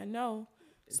everybody I know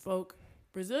spoke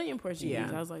Brazilian Portuguese.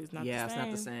 Yeah. I was like, it's not Yeah, the it's same.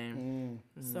 not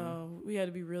the same. So we had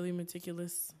to be really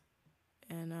meticulous.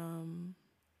 And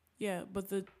but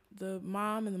the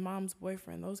mom and the mom's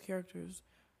boyfriend, those characters,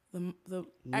 the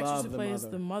actress who the plays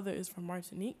mother. the mother is from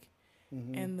Martinique,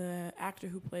 and the actor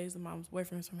who plays the mom's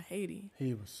boyfriend is from Haiti.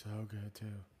 He was so good too.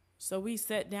 So we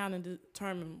sat down and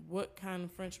determined what kind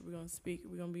of French we're going to speak.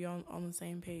 We're going to be on the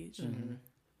same page.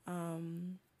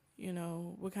 You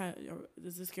know, what kind of, or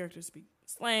does this character speak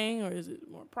slang, or is it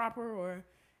more proper?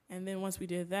 And then once we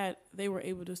did that, they were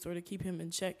able to sort of keep him in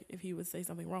check if he would say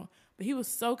something wrong. But he was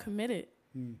so committed.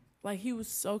 Like, he was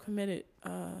so committed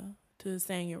to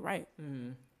saying it right.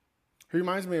 He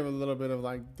reminds me of a little bit of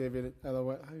like David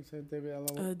Elloway. How do you say David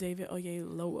Elloway? David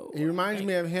Oyelowo. He reminds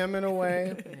me of him in a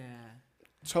way. Yeah.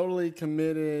 Totally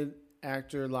committed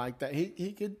actor like that.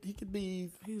 He could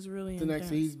be He's really the next.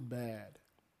 intense. He's bad.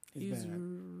 He's bad.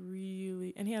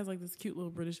 really, and he has like this cute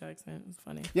little British accent. It's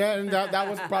funny. Yeah, and that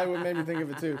was probably what made me think of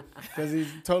it too, because he's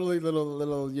totally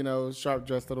little sharp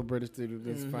dressed little British dude.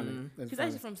 It's funny. It's He's funny.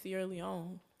 actually from Sierra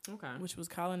Leone, Okay. which was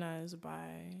colonized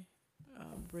by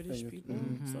British British, people.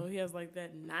 So he has like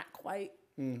that not quite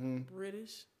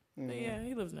British. But yeah,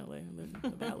 he lives in LA. He lives in the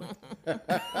Valley.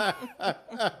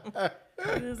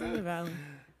 He lives in the Valley.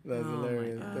 That's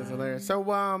hilarious. That's hilarious.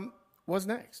 So, what's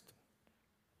next?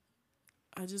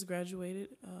 I just graduated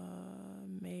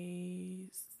May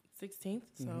 16th.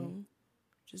 So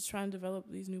just trying to develop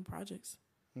these new projects.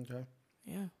 Okay.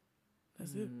 Yeah,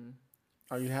 that's it.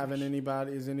 Are you having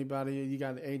anybody? Is anybody? You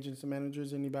got agents and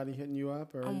managers? Anybody hitting you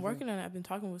up? Or I'm anything? working on it. I've been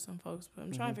talking with some folks, but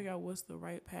I'm trying to figure out what's the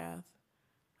right path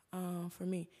for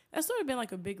me. That's sort of been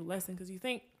like a big lesson, because you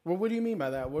think, Well, what do you mean by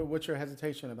that? What's your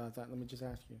hesitation about that? Let me just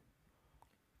ask you.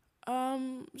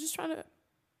 I'm just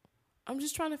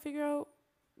trying to figure out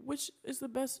which is the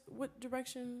best, what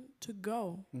direction to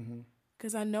go.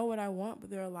 Because I know what I want, but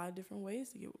there are a lot of different ways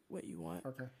to get what you want.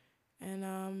 Okay. And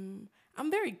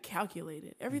I'm very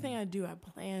calculated. Everything I do, I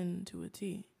plan to a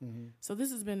T. So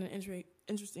this has been an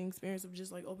interesting experience of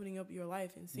just like opening up your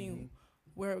life and seeing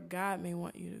where God may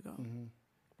want you to go.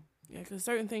 Yeah, because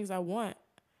certain things I want,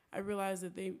 I realize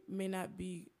that they may not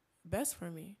be best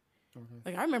for me.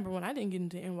 Like, I remember when I didn't get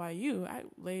into NYU, I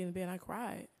lay in the bed and I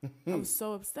cried. I was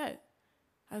so upset.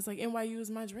 I was like, NYU is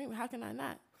my dream. How can I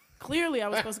not? Clearly, I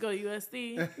was supposed to go to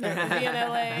USC and be in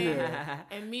LA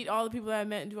and meet all the people that I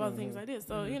met and do all the things I did.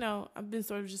 So, you know, I've been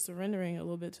sort of just surrendering a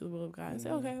little bit to the will of God and say,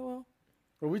 okay, well.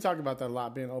 Well, we talk about that a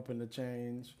lot, being open to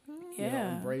change. Yeah. You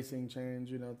know, embracing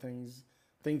change, you know, things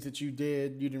that you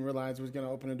did, you didn't realize was going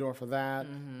to open the door for that,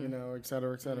 you know, et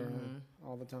cetera,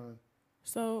 all the time.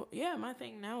 So, yeah, my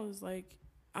thing now is like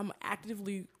I'm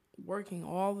actively working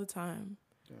all the time,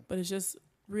 but it's just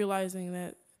realizing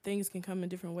that things can come in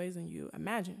different ways than you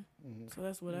imagine. So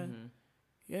that's what I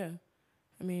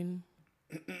mean.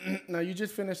 Now, you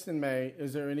just finished in May.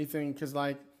 Is there anything, because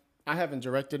like I haven't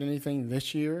directed anything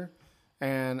this year,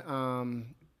 and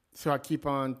so I keep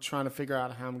on trying to figure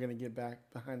out how I'm going to get back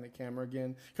behind the camera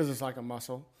again, because it's like a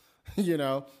muscle. You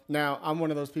know, now I'm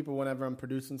one of those people, whenever I'm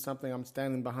producing something, I'm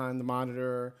standing behind the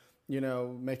monitor, you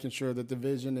know, making sure that the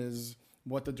vision is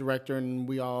what the director and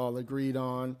we all agreed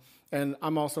on. And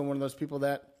I'm also one of those people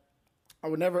that I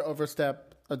would never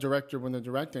overstep a director when they're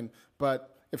directing.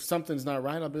 But if something's not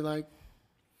right, I'll be like,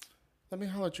 let me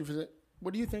holler at you for that.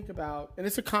 What do you think about, and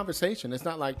it's a conversation. It's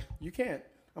not like you can't.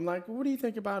 I'm like, well, what do you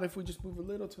think about if we just move a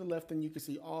little to the left and you can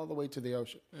see all the way to the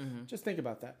ocean? Just think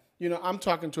about that. You know, I'm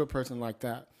talking to a person like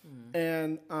that.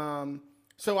 And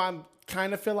so I'm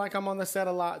kind of feel like I'm on the set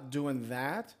a lot doing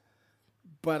that.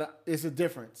 But it's a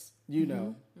difference, you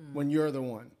know, when you're the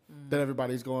one that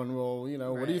everybody's going, well, you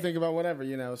know, what do you think about whatever,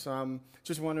 you know? So I'm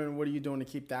just wondering, what are you doing to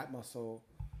keep that muscle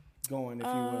going, if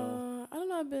you will? I don't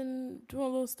know. I've been doing a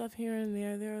little stuff here and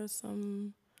there. There are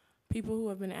some people who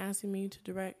have been asking me to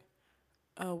direct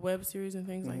web series and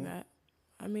things like that.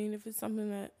 I mean, if it's something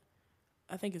that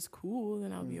I think is cool,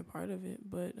 then I'll be a part of it.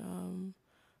 But I don't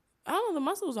know. The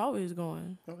muscle's always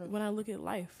going. When I look at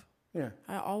life,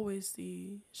 I always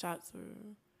see shots or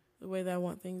the way that I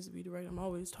want things to be directed. I'm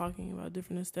always talking about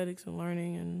different aesthetics and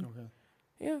learning and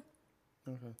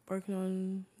working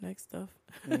on next stuff.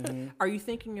 Are you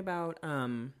thinking about,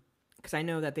 because I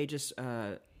know that they just,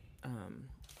 what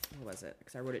was it?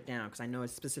 Because I wrote it down, because I know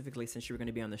it's specifically, since you were going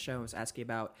to be on the show, I was asking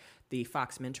about the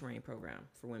Fox mentoring program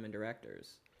for women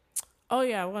directors. Oh,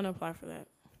 yeah, I want to apply for that.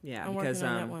 Yeah, I'm because working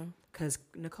on that one. Because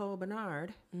Nicole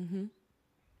Bernard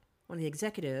one of the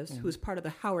executives who's part of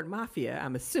the Howard Mafia,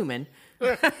 I'm assuming.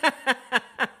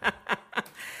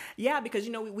 Yeah, because,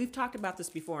 you know, we've talked about this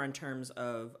before in terms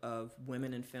of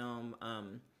women in film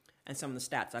and some of the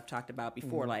stats I've talked about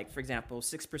before. Like, for example,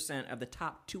 6% of the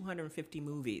top 250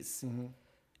 movies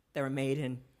that were made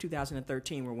in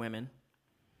 2013 were women.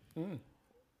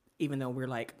 Even though we're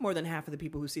like more than half of the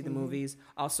people who see the movies.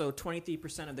 Also,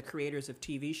 23% of the creators of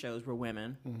TV shows were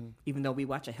women, even though we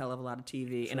watch a hell of a lot of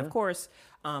TV. Sure. And of course,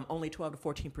 only 12 to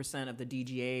 14% of the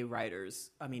DGA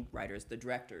the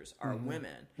directors are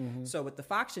women. So with the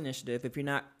Fox Initiative, if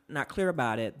you're not clear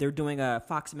about it, they're doing a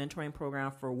Fox mentoring program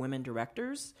for women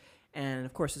directors. And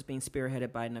of course, it's being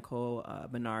spearheaded by Nicole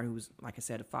Bernard, who's, like I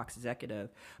said, a Fox executive.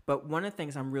 But one of the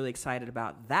things I'm really excited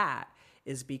about that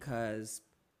is because,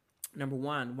 number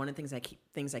one of the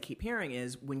things I keep hearing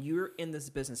is when you're in this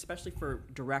business, especially for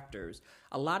directors,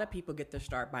 a lot of people get their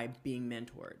start by being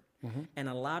mentored. And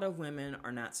a lot of women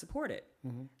are not supported,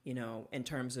 you know, in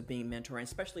terms of being mentored,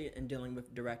 especially in dealing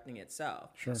with directing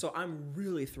itself. Sure. So I'm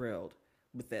really thrilled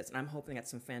with this, and I'm hoping that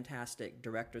some fantastic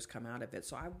directors come out of it.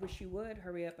 So I wish you would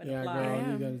hurry up and apply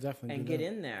and get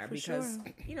in there because,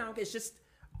 you know, it's just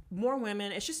more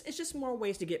women. It's just more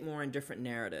ways to get more in different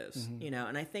narratives, you know.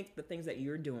 And I think the things that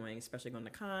you're doing, especially going to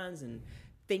cons and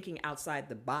thinking outside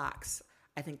the box,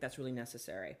 I think that's really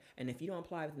necessary. And if you don't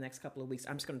apply within the next couple of weeks,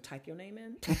 I'm just going to type your name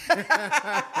in. I'm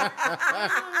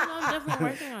definitely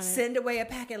working on it. Send away a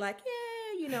packet like,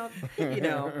 yeah, you know,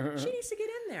 she needs to get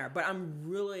in there. But I'm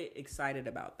really excited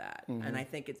about that. And I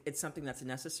think it's something that's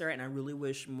necessary. And I really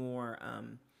wish more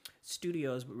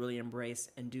studios would really embrace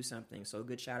and do something. So a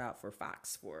good shout out for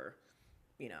Fox for,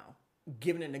 you know,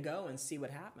 giving it a go and see what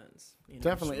happens. You know?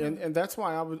 Definitely. Sure. And that's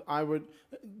why I would,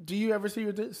 do you ever see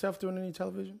yourself doing any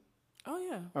television? Oh,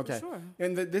 yeah. Okay. For sure.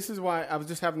 And this is why I was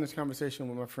just having this conversation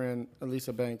with my friend,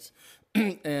 Elisa Banks.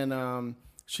 And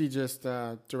she just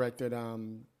directed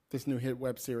this new hit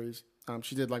web series.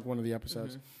 She did like one of the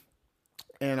episodes.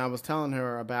 And I was telling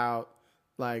her about,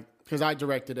 like, because I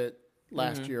directed it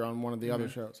last year on one of the other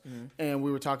shows. And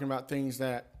we were talking about things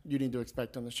that you need to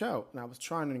expect on the show. And I was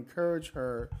trying to encourage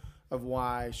her of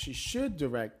why she should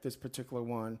direct this particular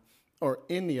one or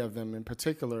any of them in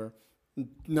particular,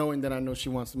 knowing that I know she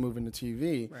wants to move into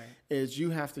TV, is you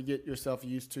have to get yourself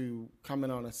used to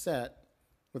coming on a set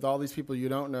with all these people you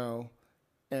don't know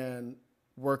and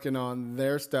working on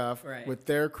their stuff with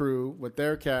their crew, with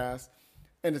their cast.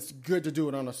 And it's good to do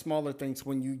it on a smaller things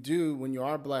when you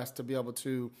are blessed to be able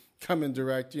to come and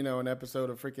direct, you know, an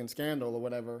episode of freaking Scandal or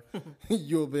whatever.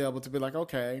 You'll be able to be like,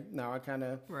 okay, now I kind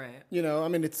of, you know, I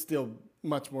mean, it's still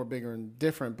much more bigger and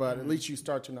different, but at least you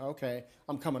start to know, okay,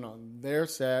 I'm coming on their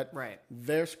set,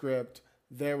 their script,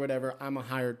 their whatever. I'm a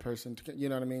hired person, to, you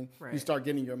know what I mean? You start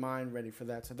getting your mind ready for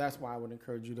that. So that's why I would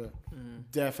encourage you to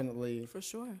definitely for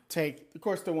sure take, of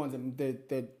course, the ones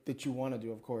that you want to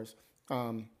do, of course.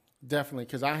 Definitely,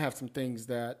 because I have some things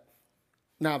that,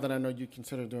 now that I know you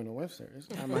consider doing a web series,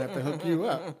 I might have to hook you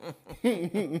up.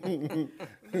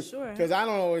 Sure. Because I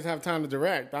don't always have time to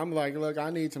direct. I'm like, look, I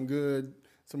need some good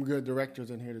directors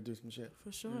in here to do some shit.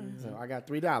 For sure. So I got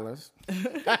 $3.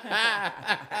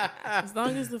 As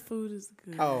long as the food is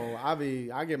good. Oh,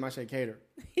 I get my shit catered.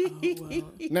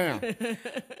 Well. Now,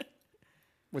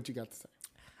 what you got to say?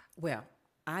 Well,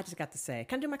 I just got to say,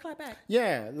 can I do my clap back?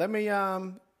 Yeah, let me,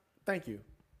 thank you.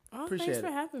 Oh, Appreciate thanks it.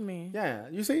 for having me. Yeah,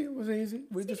 you see, it was easy.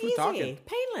 We just were Easy, talking.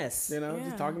 painless. You know,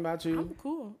 just talking about you. I'm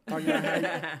cool. Talking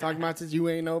about this, you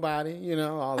ain't nobody, you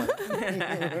know, all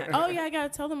that. Oh, yeah, I got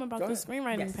to tell them about the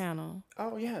screenwriting panel.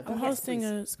 Oh, yeah. I'm hosting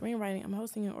and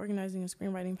organizing a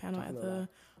screenwriting panel at the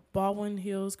Baldwin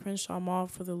Hills Crenshaw Mall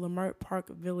for the Leimert Park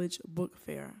Village Book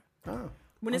Fair. Oh.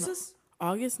 When is this?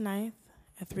 August 9th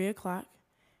at 3 o'clock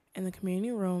in the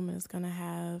community room. And it's going to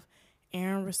have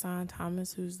Aaron Rasan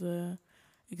Thomas, who's the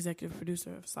executive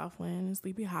producer of Southland and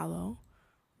Sleepy Hollow,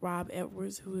 Rob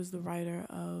Edwards, who is the writer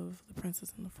of The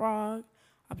Princess and the Frog,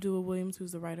 Abdul Williams,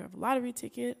 who's the writer of Lottery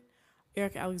Ticket,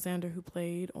 Eric Alexander, who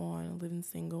played on Living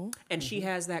Single. And she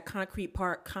has that Concrete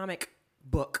Park comic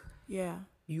book. Yeah.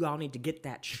 You all need to get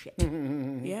that shit.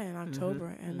 Yeah, in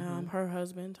October. And her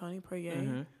husband, Tony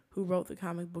Puryear, who wrote the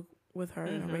comic book with her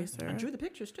and Eraser. I drew the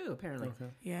pictures too, apparently.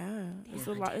 Okay. Yeah. It's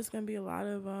a lot. It's going to be a lot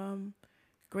of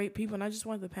great people. And I just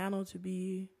want the panel to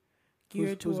be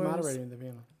geared towards... Who's moderating the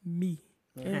panel? Me.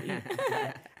 I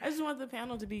just want the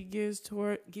panel to be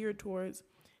geared towards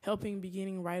helping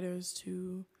beginning writers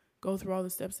to go through all the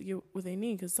steps to get what they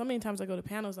need. Because so many times I go to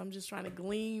panels, I'm just trying to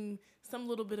glean some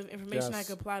little bit of information I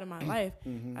could apply to my life.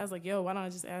 I was like, yo, why don't I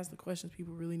just ask the questions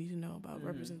people really need to know about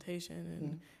representation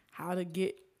and how to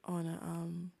get on a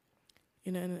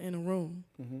in a room.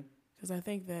 Because I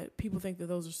think that people think that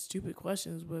those are stupid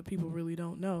questions, but people really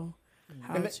don't know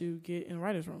how to get in a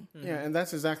writer's room. Yeah, and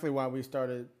that's exactly why we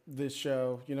started this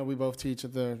show. You know, we both teach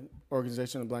at the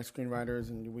Organization of Black Screenwriters,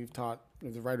 and we've taught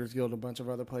at the Writers Guild, a bunch of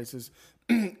other places.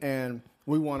 And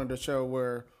we wanted a show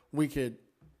where we could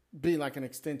be like an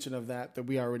extension of that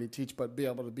we already teach, but be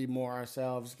able to be more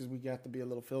ourselves, because we got to be a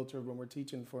little filtered when we're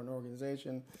teaching for an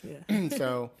organization. Yeah.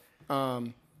 So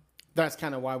that's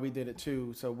kind of why we did it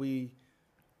too. So we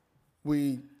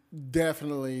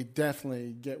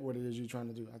definitely get what it is you're trying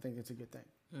to do. I think it's a good thing.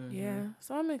 Mm-hmm. Yeah,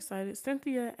 so I'm excited.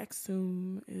 Cynthia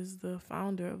Exum is the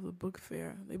founder of the book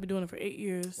fair. They've been doing it for 8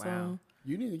 years. Wow. So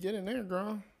You need to get in there,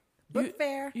 girl. Book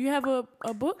fair. you have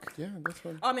a book? Yeah, that's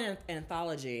what. Oh, I mean, an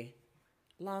anthology.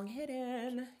 Long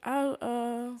Hidden.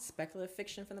 Speculative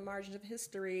fiction from the margins of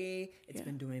history. It's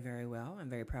been doing very well. I'm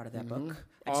very proud of that book.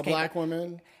 All black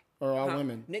women or all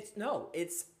women?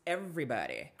 It's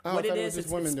everybody. Oh, What I it thought it is, was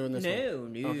just women doing this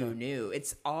one. No.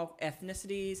 It's all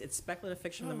ethnicities. It's speculative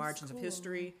fiction from the margins of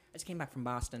history. I just came back from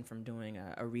Boston from doing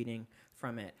a reading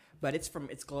from it. But it's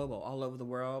global, all over the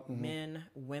world. Men,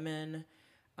 women,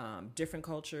 different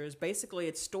cultures. Basically,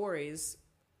 it's stories,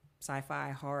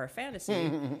 sci-fi, horror,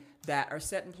 fantasy, that are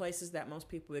set in places that most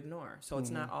people ignore. So it's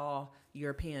not all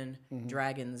European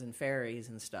dragons and fairies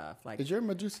and stuff. Like, Is your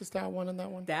Medusa style one in that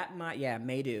one? that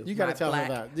Maydu. You gotta tell her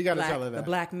that. You gotta tell her that. The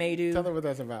Black Maydu. Tell her what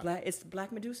that's about. It's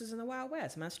Black Medusas in the Wild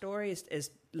West. My story is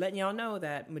letting y'all know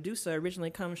that Medusa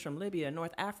originally comes from Libya,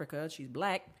 North Africa. She's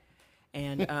black.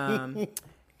 And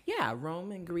yeah,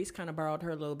 Rome and Greece kind of borrowed her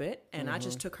a little bit. And I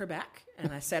just took her back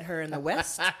and I set her in the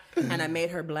West. And I made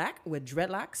her black with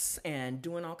dreadlocks and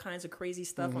doing all kinds of crazy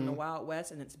stuff on the Wild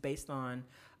West. And it's based on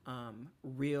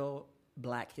real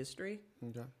black history.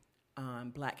 Okay.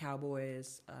 Black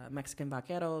cowboys, Mexican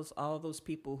vaqueros, all of those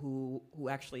people who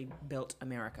actually built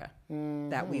America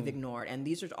that we've ignored. And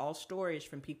these are all stories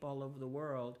from people all over the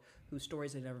world whose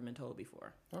stories have never been told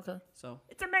before. Okay. So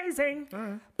it's amazing.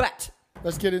 right. But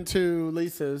Let's get into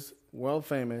Lisa's world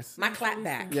famous. my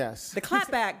clapback. Yes. The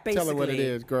clapback basically. Tell her what it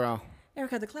is, girl.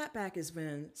 Erica, the clapback is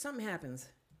when something happens,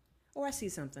 or I see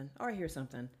something, or I hear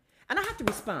something, and I have to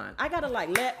respond. I gotta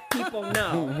let people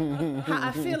know how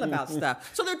I feel about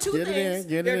stuff. So there are two things.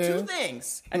 There are two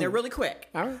things, and they're really quick.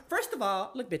 All right. First of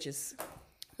all, look, bitches.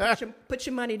 Put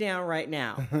your money down right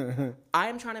now. I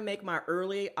am trying to make my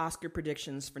early Oscar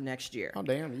predictions for next year. Oh,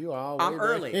 damn. You all I'm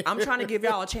early. I'm trying to give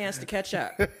y'all a chance to catch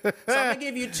up. So I'm going to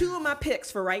give you two of my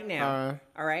picks for right now.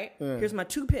 All right? Yeah. Here's my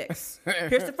two picks.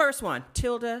 Here's the first one.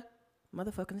 Tilda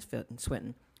motherfucking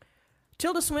Swinton.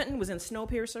 Tilda Swinton was in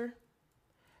Snowpiercer.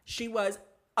 She was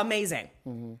amazing.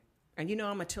 Mm-hmm. And you know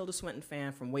I'm a Tilda Swinton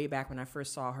fan from way back when I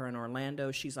first saw her in Orlando.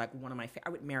 She's like one of my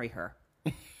I would marry her.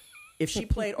 If she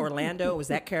played Orlando, was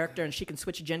that character, and she can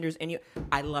switch genders,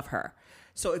 I love her.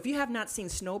 So if you have not seen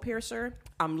Snowpiercer,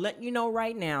 I'm letting you know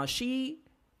right now, she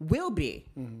will be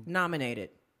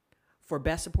nominated for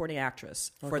Best Supporting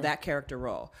Actress for that character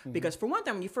role. Because for one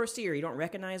thing, when you first see her, you don't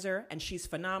recognize her, and she's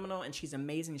phenomenal, and she's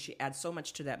amazing. She adds so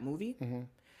much to that movie.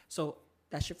 So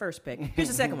that's your first pick. Here's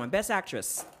the second one, Best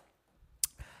Actress.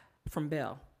 From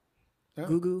Belle.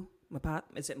 Gugu.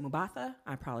 Is it Mubatha?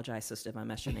 I apologize, sister, if I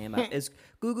messed your name up. It's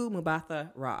Gugu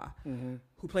Mubatha Ra,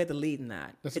 who played the lead in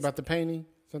that. That's about the painting?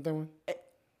 Is that one?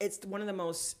 It's one of the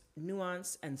most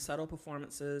nuanced and subtle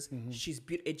performances. She's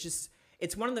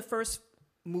it's one of the first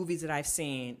movies that I've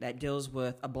seen that deals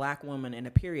with a black woman in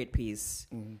a period piece.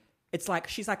 It's like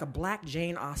she's like a black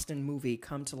Jane Austen movie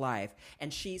come to life,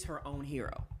 and she's her own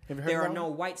hero. There are no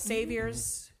white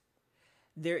saviors.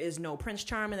 There is no Prince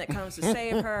Charming that comes to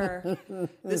save her.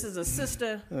 This is a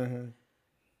sister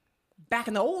back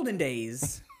in the olden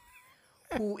days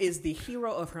who is the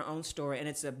hero of her own story. And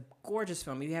it's a gorgeous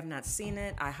film. If you have not seen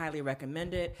it, I highly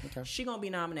recommend it. Okay. She's going to be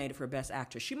nominated for Best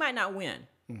Actress. She might not win,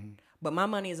 but my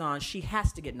money is on she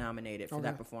has to get nominated for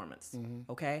that performance.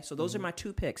 Okay? So those are my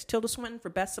two picks. Tilda Swinton for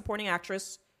Best Supporting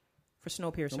Actress for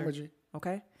Snowpiercer.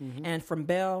 Okay? And from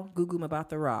Belle, Gugu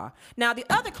Mbatha Raw. Now, the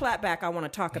other clapback I want to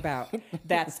talk about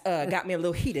that's got me a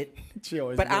little heated.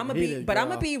 But I'm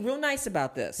gonna be real nice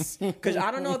about this. Because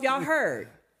I don't know if y'all heard.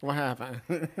 What happened?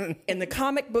 In the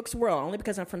comic books world, only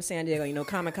because I'm from San Diego, you know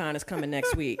Comic-Con is coming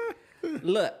next week.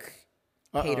 Look,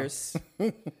 haters.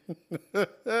 You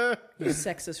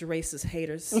sexist, racist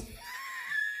haters.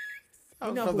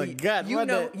 You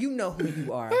know who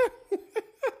you are.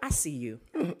 I see you.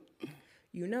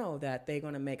 You know that they're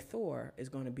going to make Thor is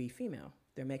going to be female.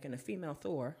 They're making a female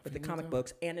Thor with the comic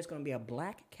books, and it's going to be a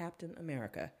black Captain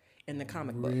America in the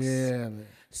comic books. Really?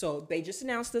 So they just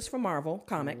announced this for Marvel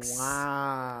Comics.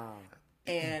 Wow.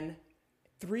 And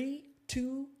 3,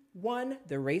 2, One,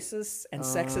 the racist and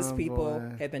sexist people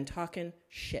have been talking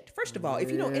shit. First of all, if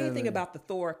you know anything about the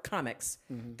Thor comics,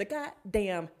 the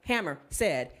goddamn Hammer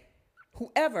said,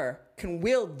 whoever can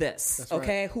wield this,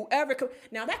 okay? Right. Whoever can.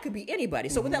 Now, that could be anybody.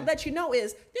 So what that lets you know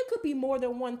is there could be more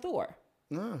than one Thor.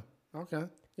 Oh, okay.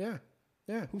 Yeah.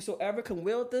 Yeah. Whosoever can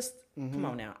wield this, come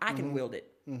on now, I can wield it.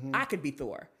 I could be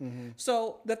Thor.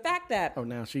 So the fact that... Oh,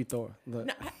 now she Thor. Look.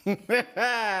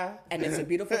 And it's a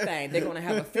beautiful thing. They're going to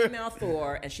have a female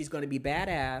Thor, and she's going to be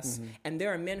badass. And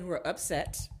there are men who are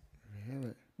upset.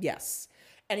 Really? Yes.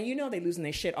 And you know they're losing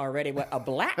their shit already. What, a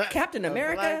black Captain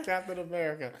America? Black Captain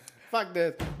America. Fuck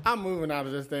this. I'm moving out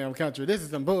of this damn country. This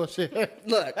is some bullshit.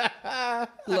 Look.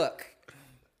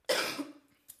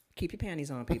 Keep your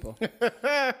panties on, people.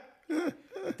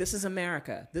 This is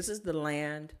America. This is the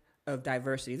land of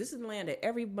diversity. This is the land that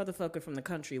every motherfucker from the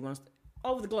country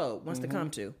over the globe wants to come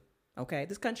to. Okay?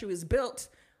 This country was built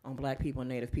on black people and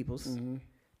native peoples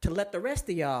to let the rest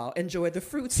of y'all enjoy the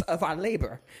fruits of our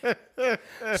labor.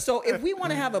 So if we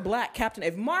want to have a black captain,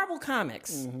 if Marvel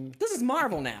Comics, this is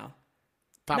Marvel now.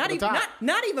 Not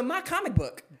even my comic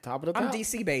book. Top of the top. I'm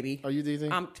DC, baby. Are you DC?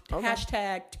 I'm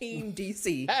hashtag Team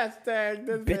DC. Hashtag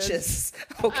this bitches.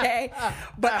 Okay?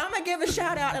 But I'm going to give a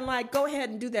shout out and go ahead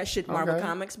and do that shit, Marvel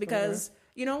Comics, because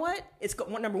you know what? It's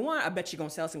number one, I bet you're going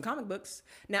to sell some comic books.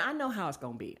 Now, I know how it's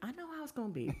going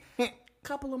to be.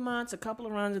 Couple of months, a couple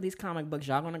of runs of these comic books,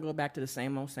 y'all going to go back to the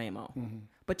same old.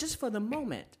 But just for the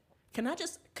moment, can I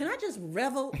just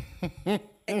revel? And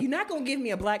you're not going to give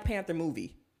me a Black Panther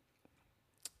movie.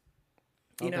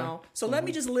 You know, so let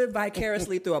me just live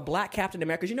vicariously through a black Captain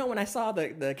America. Because you know, when I saw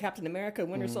the Captain America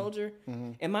Winter Soldier,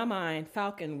 in my mind,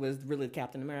 Falcon was really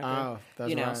Captain America. Oh,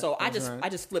 that's right. So I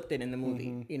right. just flipped it in the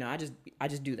movie. You know, I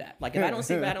just do that. Like if I don't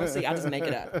see what I don't see, I just make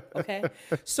it up. Okay,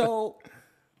 so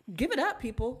give it up,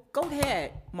 people. Go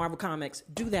ahead, Marvel Comics,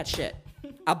 do that shit.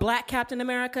 A black Captain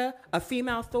America, a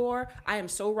female Thor. I am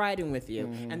so riding with you,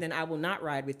 and then I will not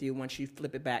ride with you once you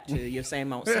flip it back to your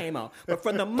same old. But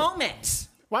for the moment.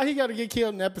 Why he got to get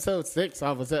killed in episode 6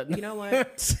 all of a sudden? You know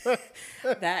what?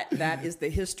 that is the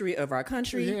history of our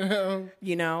country.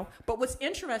 You know? But what's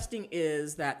interesting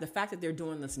is that the fact that they're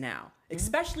doing this now,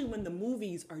 especially when the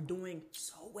movies are doing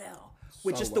so well,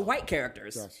 with just the white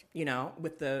characters, you know,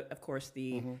 with the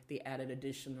added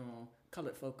additional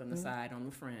colored folk on the side, on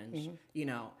the fringe, you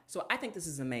know. So I think this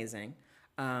is amazing.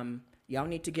 Y'all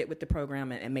need to get with the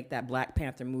program and make that Black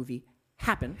Panther movie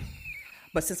happen.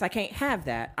 But since I can't have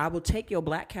that, I will take your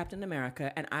black Captain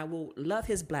America and I will love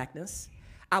his blackness.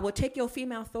 I will take your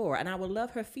female Thor and I will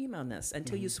love her femaleness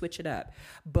until you switch it up.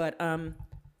 But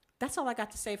that's all I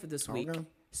got to say for this week.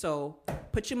 So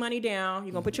put your money down.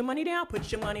 You gonna put your money down? Put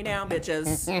your money down,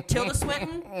 bitches. Tilda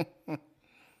Swinton,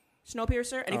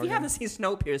 Snowpiercer. And if you haven't seen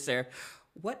Snowpiercer,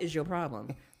 what is your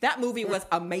problem? That movie was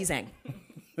amazing.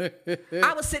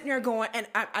 I was sitting there going, and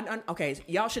okay,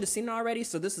 y'all should have seen it already,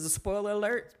 so this is a spoiler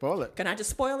alert. Spoil it. Can I just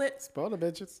spoil it? Spoil it,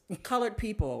 bitches. Colored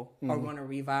people are going to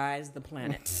revise the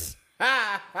planet.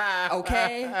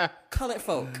 Okay? Colored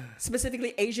folk,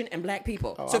 specifically Asian and black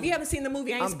people. So if you haven't seen the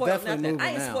movie, I ain't spoiled nothing. I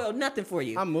ain't spoiled nothing for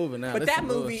you. I'm moving now. But that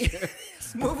movie,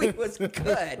 this movie was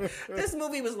good. This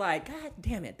movie was like, God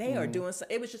damn it, they are doing so.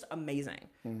 It was just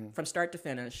amazing from start to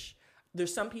finish.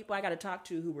 There's some people I got to talk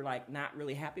to who were like not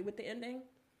really happy with the ending.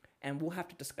 And we'll have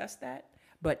to discuss that.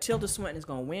 But Tilda Swinton is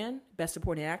going to win Best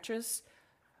Supporting Actress.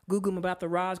 Gugu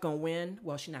Mbatha-Raw is going to win.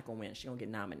 Well, she's not going to win. She's going to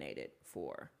get nominated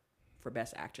for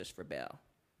Best Actress for Belle.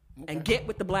 Okay. And get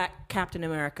with the black Captain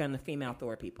America and the female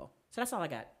Thor people. So that's all I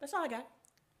got.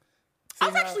 I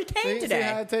was actually tame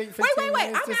today. Wait.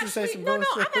 I'm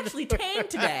actually tame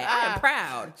today. I am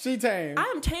proud. She tame. I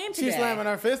am tame today. She's slamming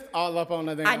her fist all up on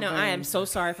the damn I know. thing. I am so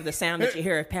sorry for the sound that you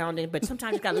hear of pounding, but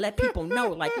sometimes you got to let people know,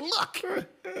 like, look,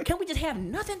 can we just have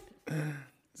nothing?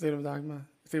 See what I'm talking about?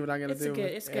 See what I got to do?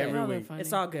 It's good. Every week.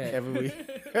 It's all good. Every week.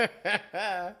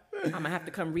 I'm going to have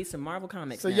to come read some Marvel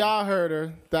comics So now. y'all heard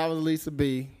her. That was Lisa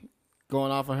B.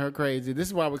 going off on her crazy. This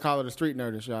is why we call her the street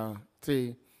nerdist, y'all.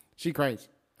 See, she crazy.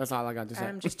 That's all I got to say.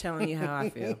 I'm just telling you how I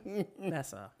feel.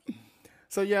 That's all.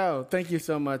 So, yo, thank you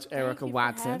so much, Erica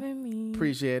Watson. For having me.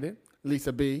 Appreciate it.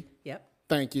 Lisa B. Yep.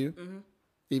 Thank you.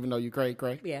 Even though you cray.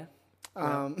 Yeah.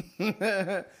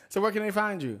 So where can they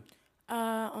find you?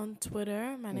 On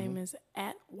Twitter, my name is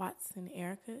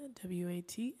 @WatsonErica,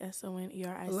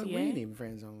 WATSONERICA. Look, we ain't even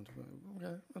friends on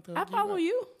Twitter. Okay. I follow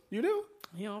you. You do?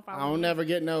 You don't follow I don't me. never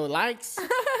get no likes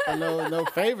or no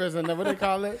favors or no, what they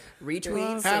call it?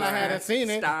 Retweets. Had I had seen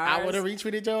it, I stars. would have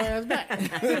retweeted your ass back.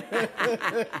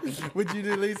 What you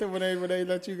do, Lisa, when they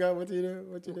let you go? What you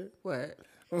do? What?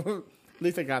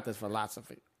 Lisa got this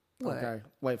philosophy. What? Okay,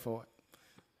 wait for it.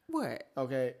 What?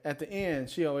 Okay, at the end,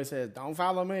 she always says, "Don't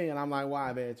follow me," and I'm like,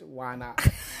 "Why, bitch? Why not?"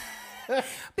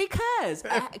 Because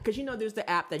there's the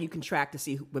app that you can track to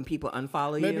see when people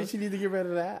unfollow you. Maybe she need to get rid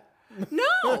of that.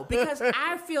 No, because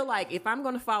I feel like if I'm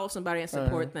going to follow somebody and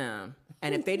support them,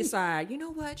 and if they decide, you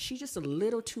know what, she's just a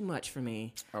little too much for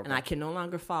me, and I can no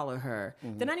longer follow her,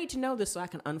 then I need to know this so I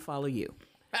can unfollow you.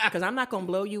 Because I'm not going to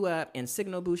blow you up and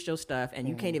signal boost your stuff, and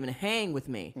you can't even hang with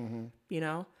me, you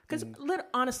know? Because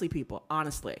honestly, people,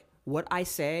 what I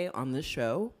say on this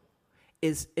show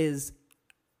is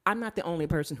I'm not the only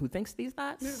person who thinks these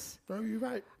thoughts. Yeah, you're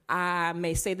right. I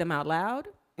may say them out loud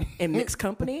in mixed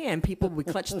company, and people will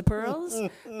clutch the pearls.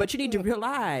 But you need to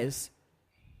realize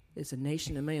it's a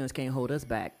nation of millions can't hold us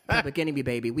back. Public Enemy,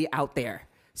 baby. We out there.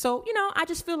 So, I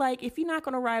just feel like if you're not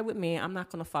going to ride with me, I'm not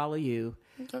going to follow you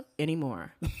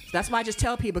anymore. That's why I just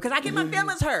tell people, because I get my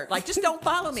feelings hurt. Like, just don't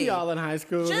follow me. See y'all in high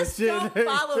school. Just don't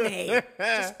follow me.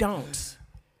 Just don't.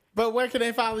 But where can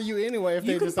they follow you anyway if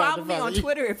they decide to follow you? You can follow me on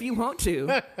Twitter if you want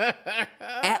to.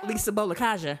 At Lisa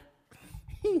Bolekaja.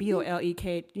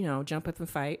 BOLEK, jump up and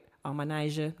fight. All my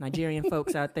Nigerian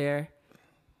folks out there.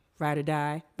 Ride or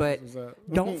die. But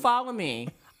don't follow me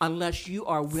unless you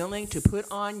are willing to put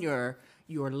on your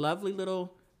lovely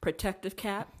little protective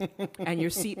cap and your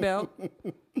seatbelt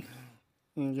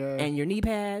and your knee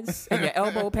pads and your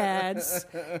elbow pads.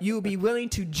 You'll be willing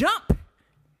to jump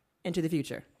into the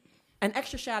future. An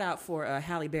extra shout out for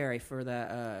Halle Berry for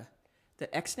the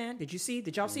X-Stand.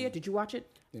 Did y'all see it? Did you watch it?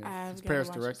 Yeah. It's Paris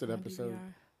directed episode.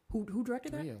 Who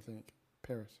directed that? I think.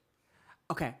 Paris.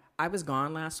 Okay. I was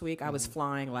gone last week. I was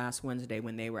flying last Wednesday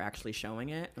when they were actually showing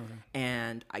it. Okay.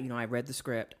 And, I read the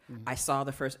script. I saw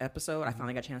the first episode. I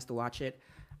finally got a chance to watch it.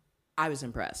 I was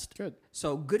impressed. Good.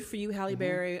 So good for you, Halle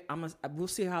Berry. We'll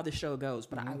see how the show goes,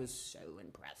 but I was so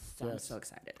impressed. So I'm so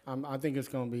excited. I think it's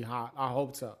going to be hot. I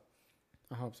hope so.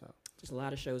 There's a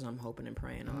lot of shows I'm hoping and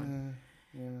praying on.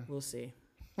 Yeah. We'll see.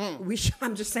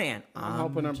 I'm just saying. I'm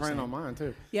hoping and praying on mine,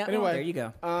 too. Yeah, anyway, there you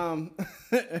go.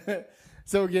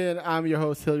 So, again, I'm your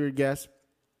host, Hilliard Guest.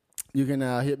 You can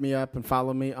hit me up and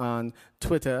follow me on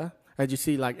Twitter. As you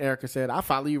see, like Erica said, I'll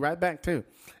follow you right back, too.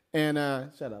 And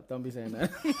shut up. Don't be saying that.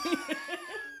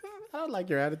 I don't like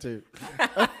your attitude.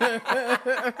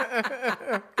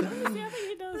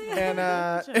 And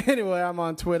anyway, I'm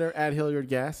on Twitter at Hilliard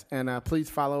Guest. And please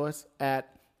follow us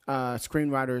at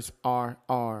Screenwriters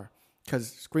RR.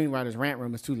 Because Screenwriters Rant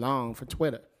Room is too long for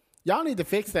Twitter. Y'all need to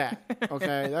fix that.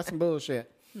 Okay? That's some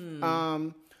bullshit.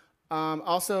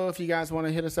 Also, if you guys want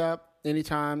to hit us up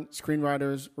anytime,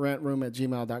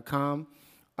 screenwritersrantroom@gmail.com.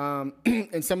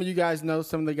 And some of you guys know,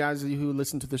 some of the guys who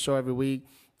listen to the show every week,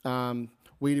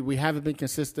 we haven't been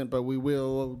consistent, but we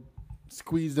will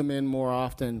squeeze them in more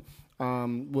often.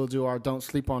 We'll do our Don't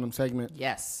Sleep on Them segment.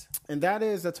 Yes. And that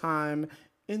is a time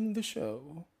in the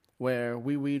show where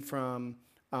we read from...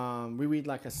 we read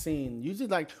like a scene.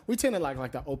 Usually, we tend to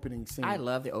like the opening scene. I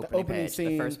love the opening page,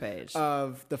 the first page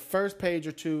of the first page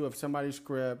or two of somebody's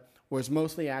script, where it's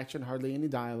mostly action, hardly any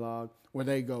dialogue. Where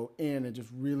they go in and just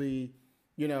really,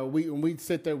 when we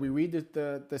sit there, we read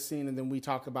the scene, and then we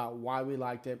talk about why we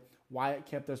liked it, why it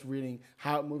kept us reading,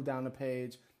 how it moved down the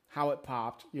page, how it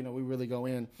popped. We really go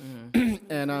in,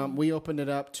 and we opened it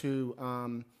up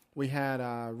to. We had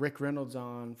Rick Reynolds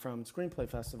on from Screenplay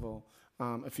Festival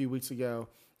a few weeks ago.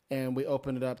 And we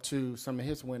opened it up to some of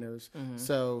his winners.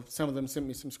 So some of them sent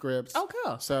me some scripts. Oh,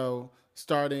 cool. So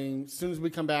starting as soon as we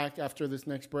come back after this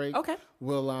next break, okay,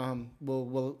 we'll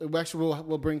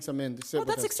bring some in to sit with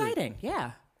us. That's exciting. Too.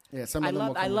 Yeah. Yeah. Some of them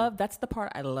will come in. That's the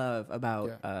part I love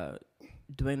about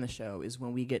doing the show is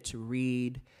when we get to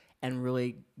read and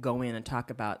really go in and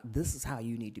talk about this is how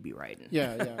you need to be writing.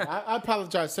 Yeah. I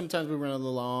apologize. Sometimes we run a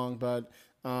little long, but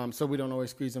so we don't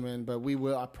always squeeze them in. But we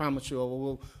will. I promise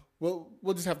you,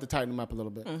 we'll just have to tighten them up a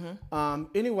little bit.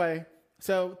 Anyway,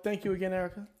 so thank you again,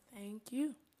 Erica. Thank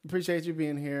you. Appreciate you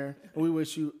being here. We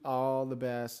wish you all the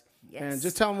best. Yes. And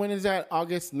just tell them, when is that?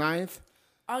 August 9th?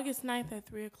 August 9th at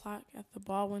 3 o'clock at the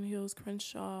Baldwin Hills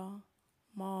Crenshaw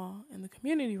Mall in the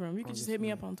community room. You can just hit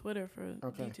me up on Twitter for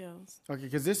details. Okay,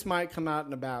 because this might come out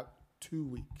in about 2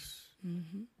 weeks.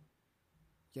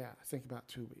 Yeah, I think about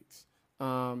 2 weeks.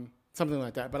 Something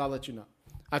like that, but I'll let you know.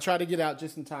 I try to get out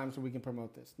just in time so we can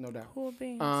promote this, no doubt. Cool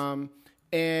beans.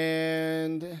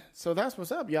 And so that's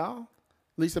what's up, y'all.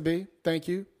 Lisa B, thank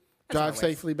you. Drive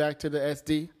safely back to the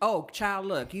SD. Oh, child,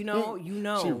 look, you know.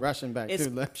 She rushing back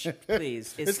too.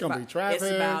 Please, it's gonna be traffic.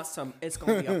 It's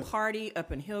gonna be a party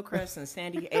up in Hillcrest and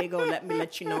San Diego. Let me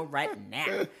let you know right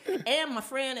now. And my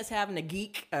friend is having a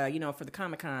geek, for the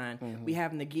Comic-Con. We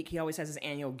having the geek. He always has his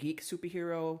annual geek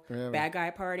superhero bad guy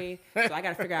party. So I got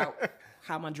to figure out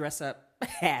how my dress up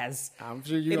has. I'm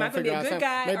sure you're Am I gonna gonna be figure a out good something.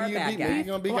 guy or a Maybe bad you guy? maybe you're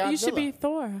gonna be Godzilla. Well, you should be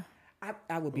Thor.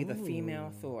 I will be the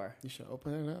female Thor. You should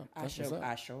open it up. I That's what's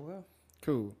up. sure will.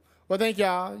 Cool. Well, thank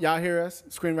y'all. Y'all hear us.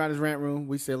 Screenwriters Rant Room.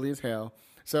 We silly as hell.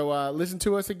 So listen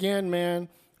to us again, man.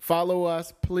 Follow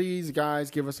us, please, guys.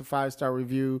 Give us a 5-star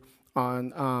review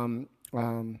on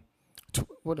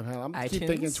what the hell? I keep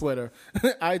thinking Twitter,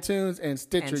 iTunes, and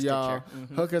Stitcher, y'all.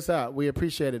 Mm-hmm. Hook us up. We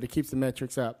appreciate it. It keeps the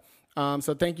metrics up.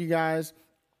 So thank you, guys.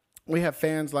 We have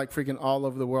fans like freaking all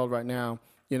over the world right now.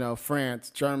 You know, France,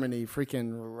 Germany,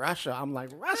 freaking Russia. I'm like,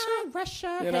 Russia?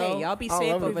 Russia. You know, Hey, y'all be all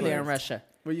safe over over the there in place. Russia.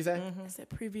 What you say? I said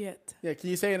privyet. Yeah, can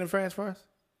you say it in French for us?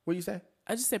 What you say?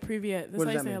 I just said privyet. That's What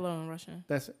how does you that say mean? hello in Russian.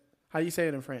 That's it. How you say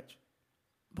it in French?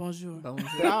 Bonjour. Oh,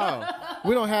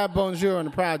 we don't have bonjour in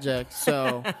the project,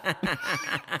 so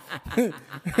That's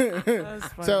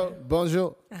funny. so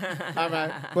bonjour. All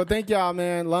right. Well, thank y'all,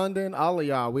 man. London, all of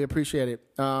y'all, we appreciate it.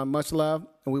 Much love,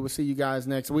 and we will see you guys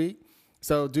next week.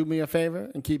 So do me a favor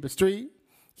and keep it street,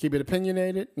 keep it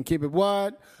opinionated, and keep it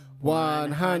what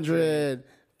 100.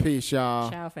 Peace, y'all.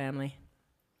 Ciao, family.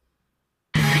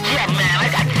 Yeah, man, I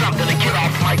got something to get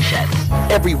off my chest.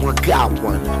 Everyone got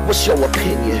one. What's your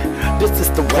opinion? This is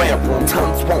the rant room.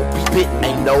 Tongues won't be bitten.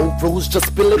 Ain't no rules, just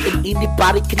spill it, and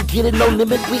anybody can get it. No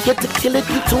limit. We here to kill it.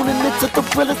 You tuning into the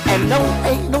thrillers, and no,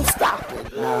 ain't no stopping.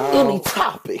 Any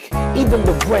topic, even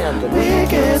the random.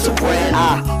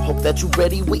 I hope that you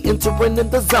ready. We entering in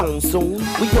the zone soon.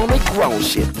 We on a grown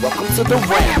shit. Welcome to the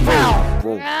rant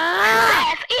room.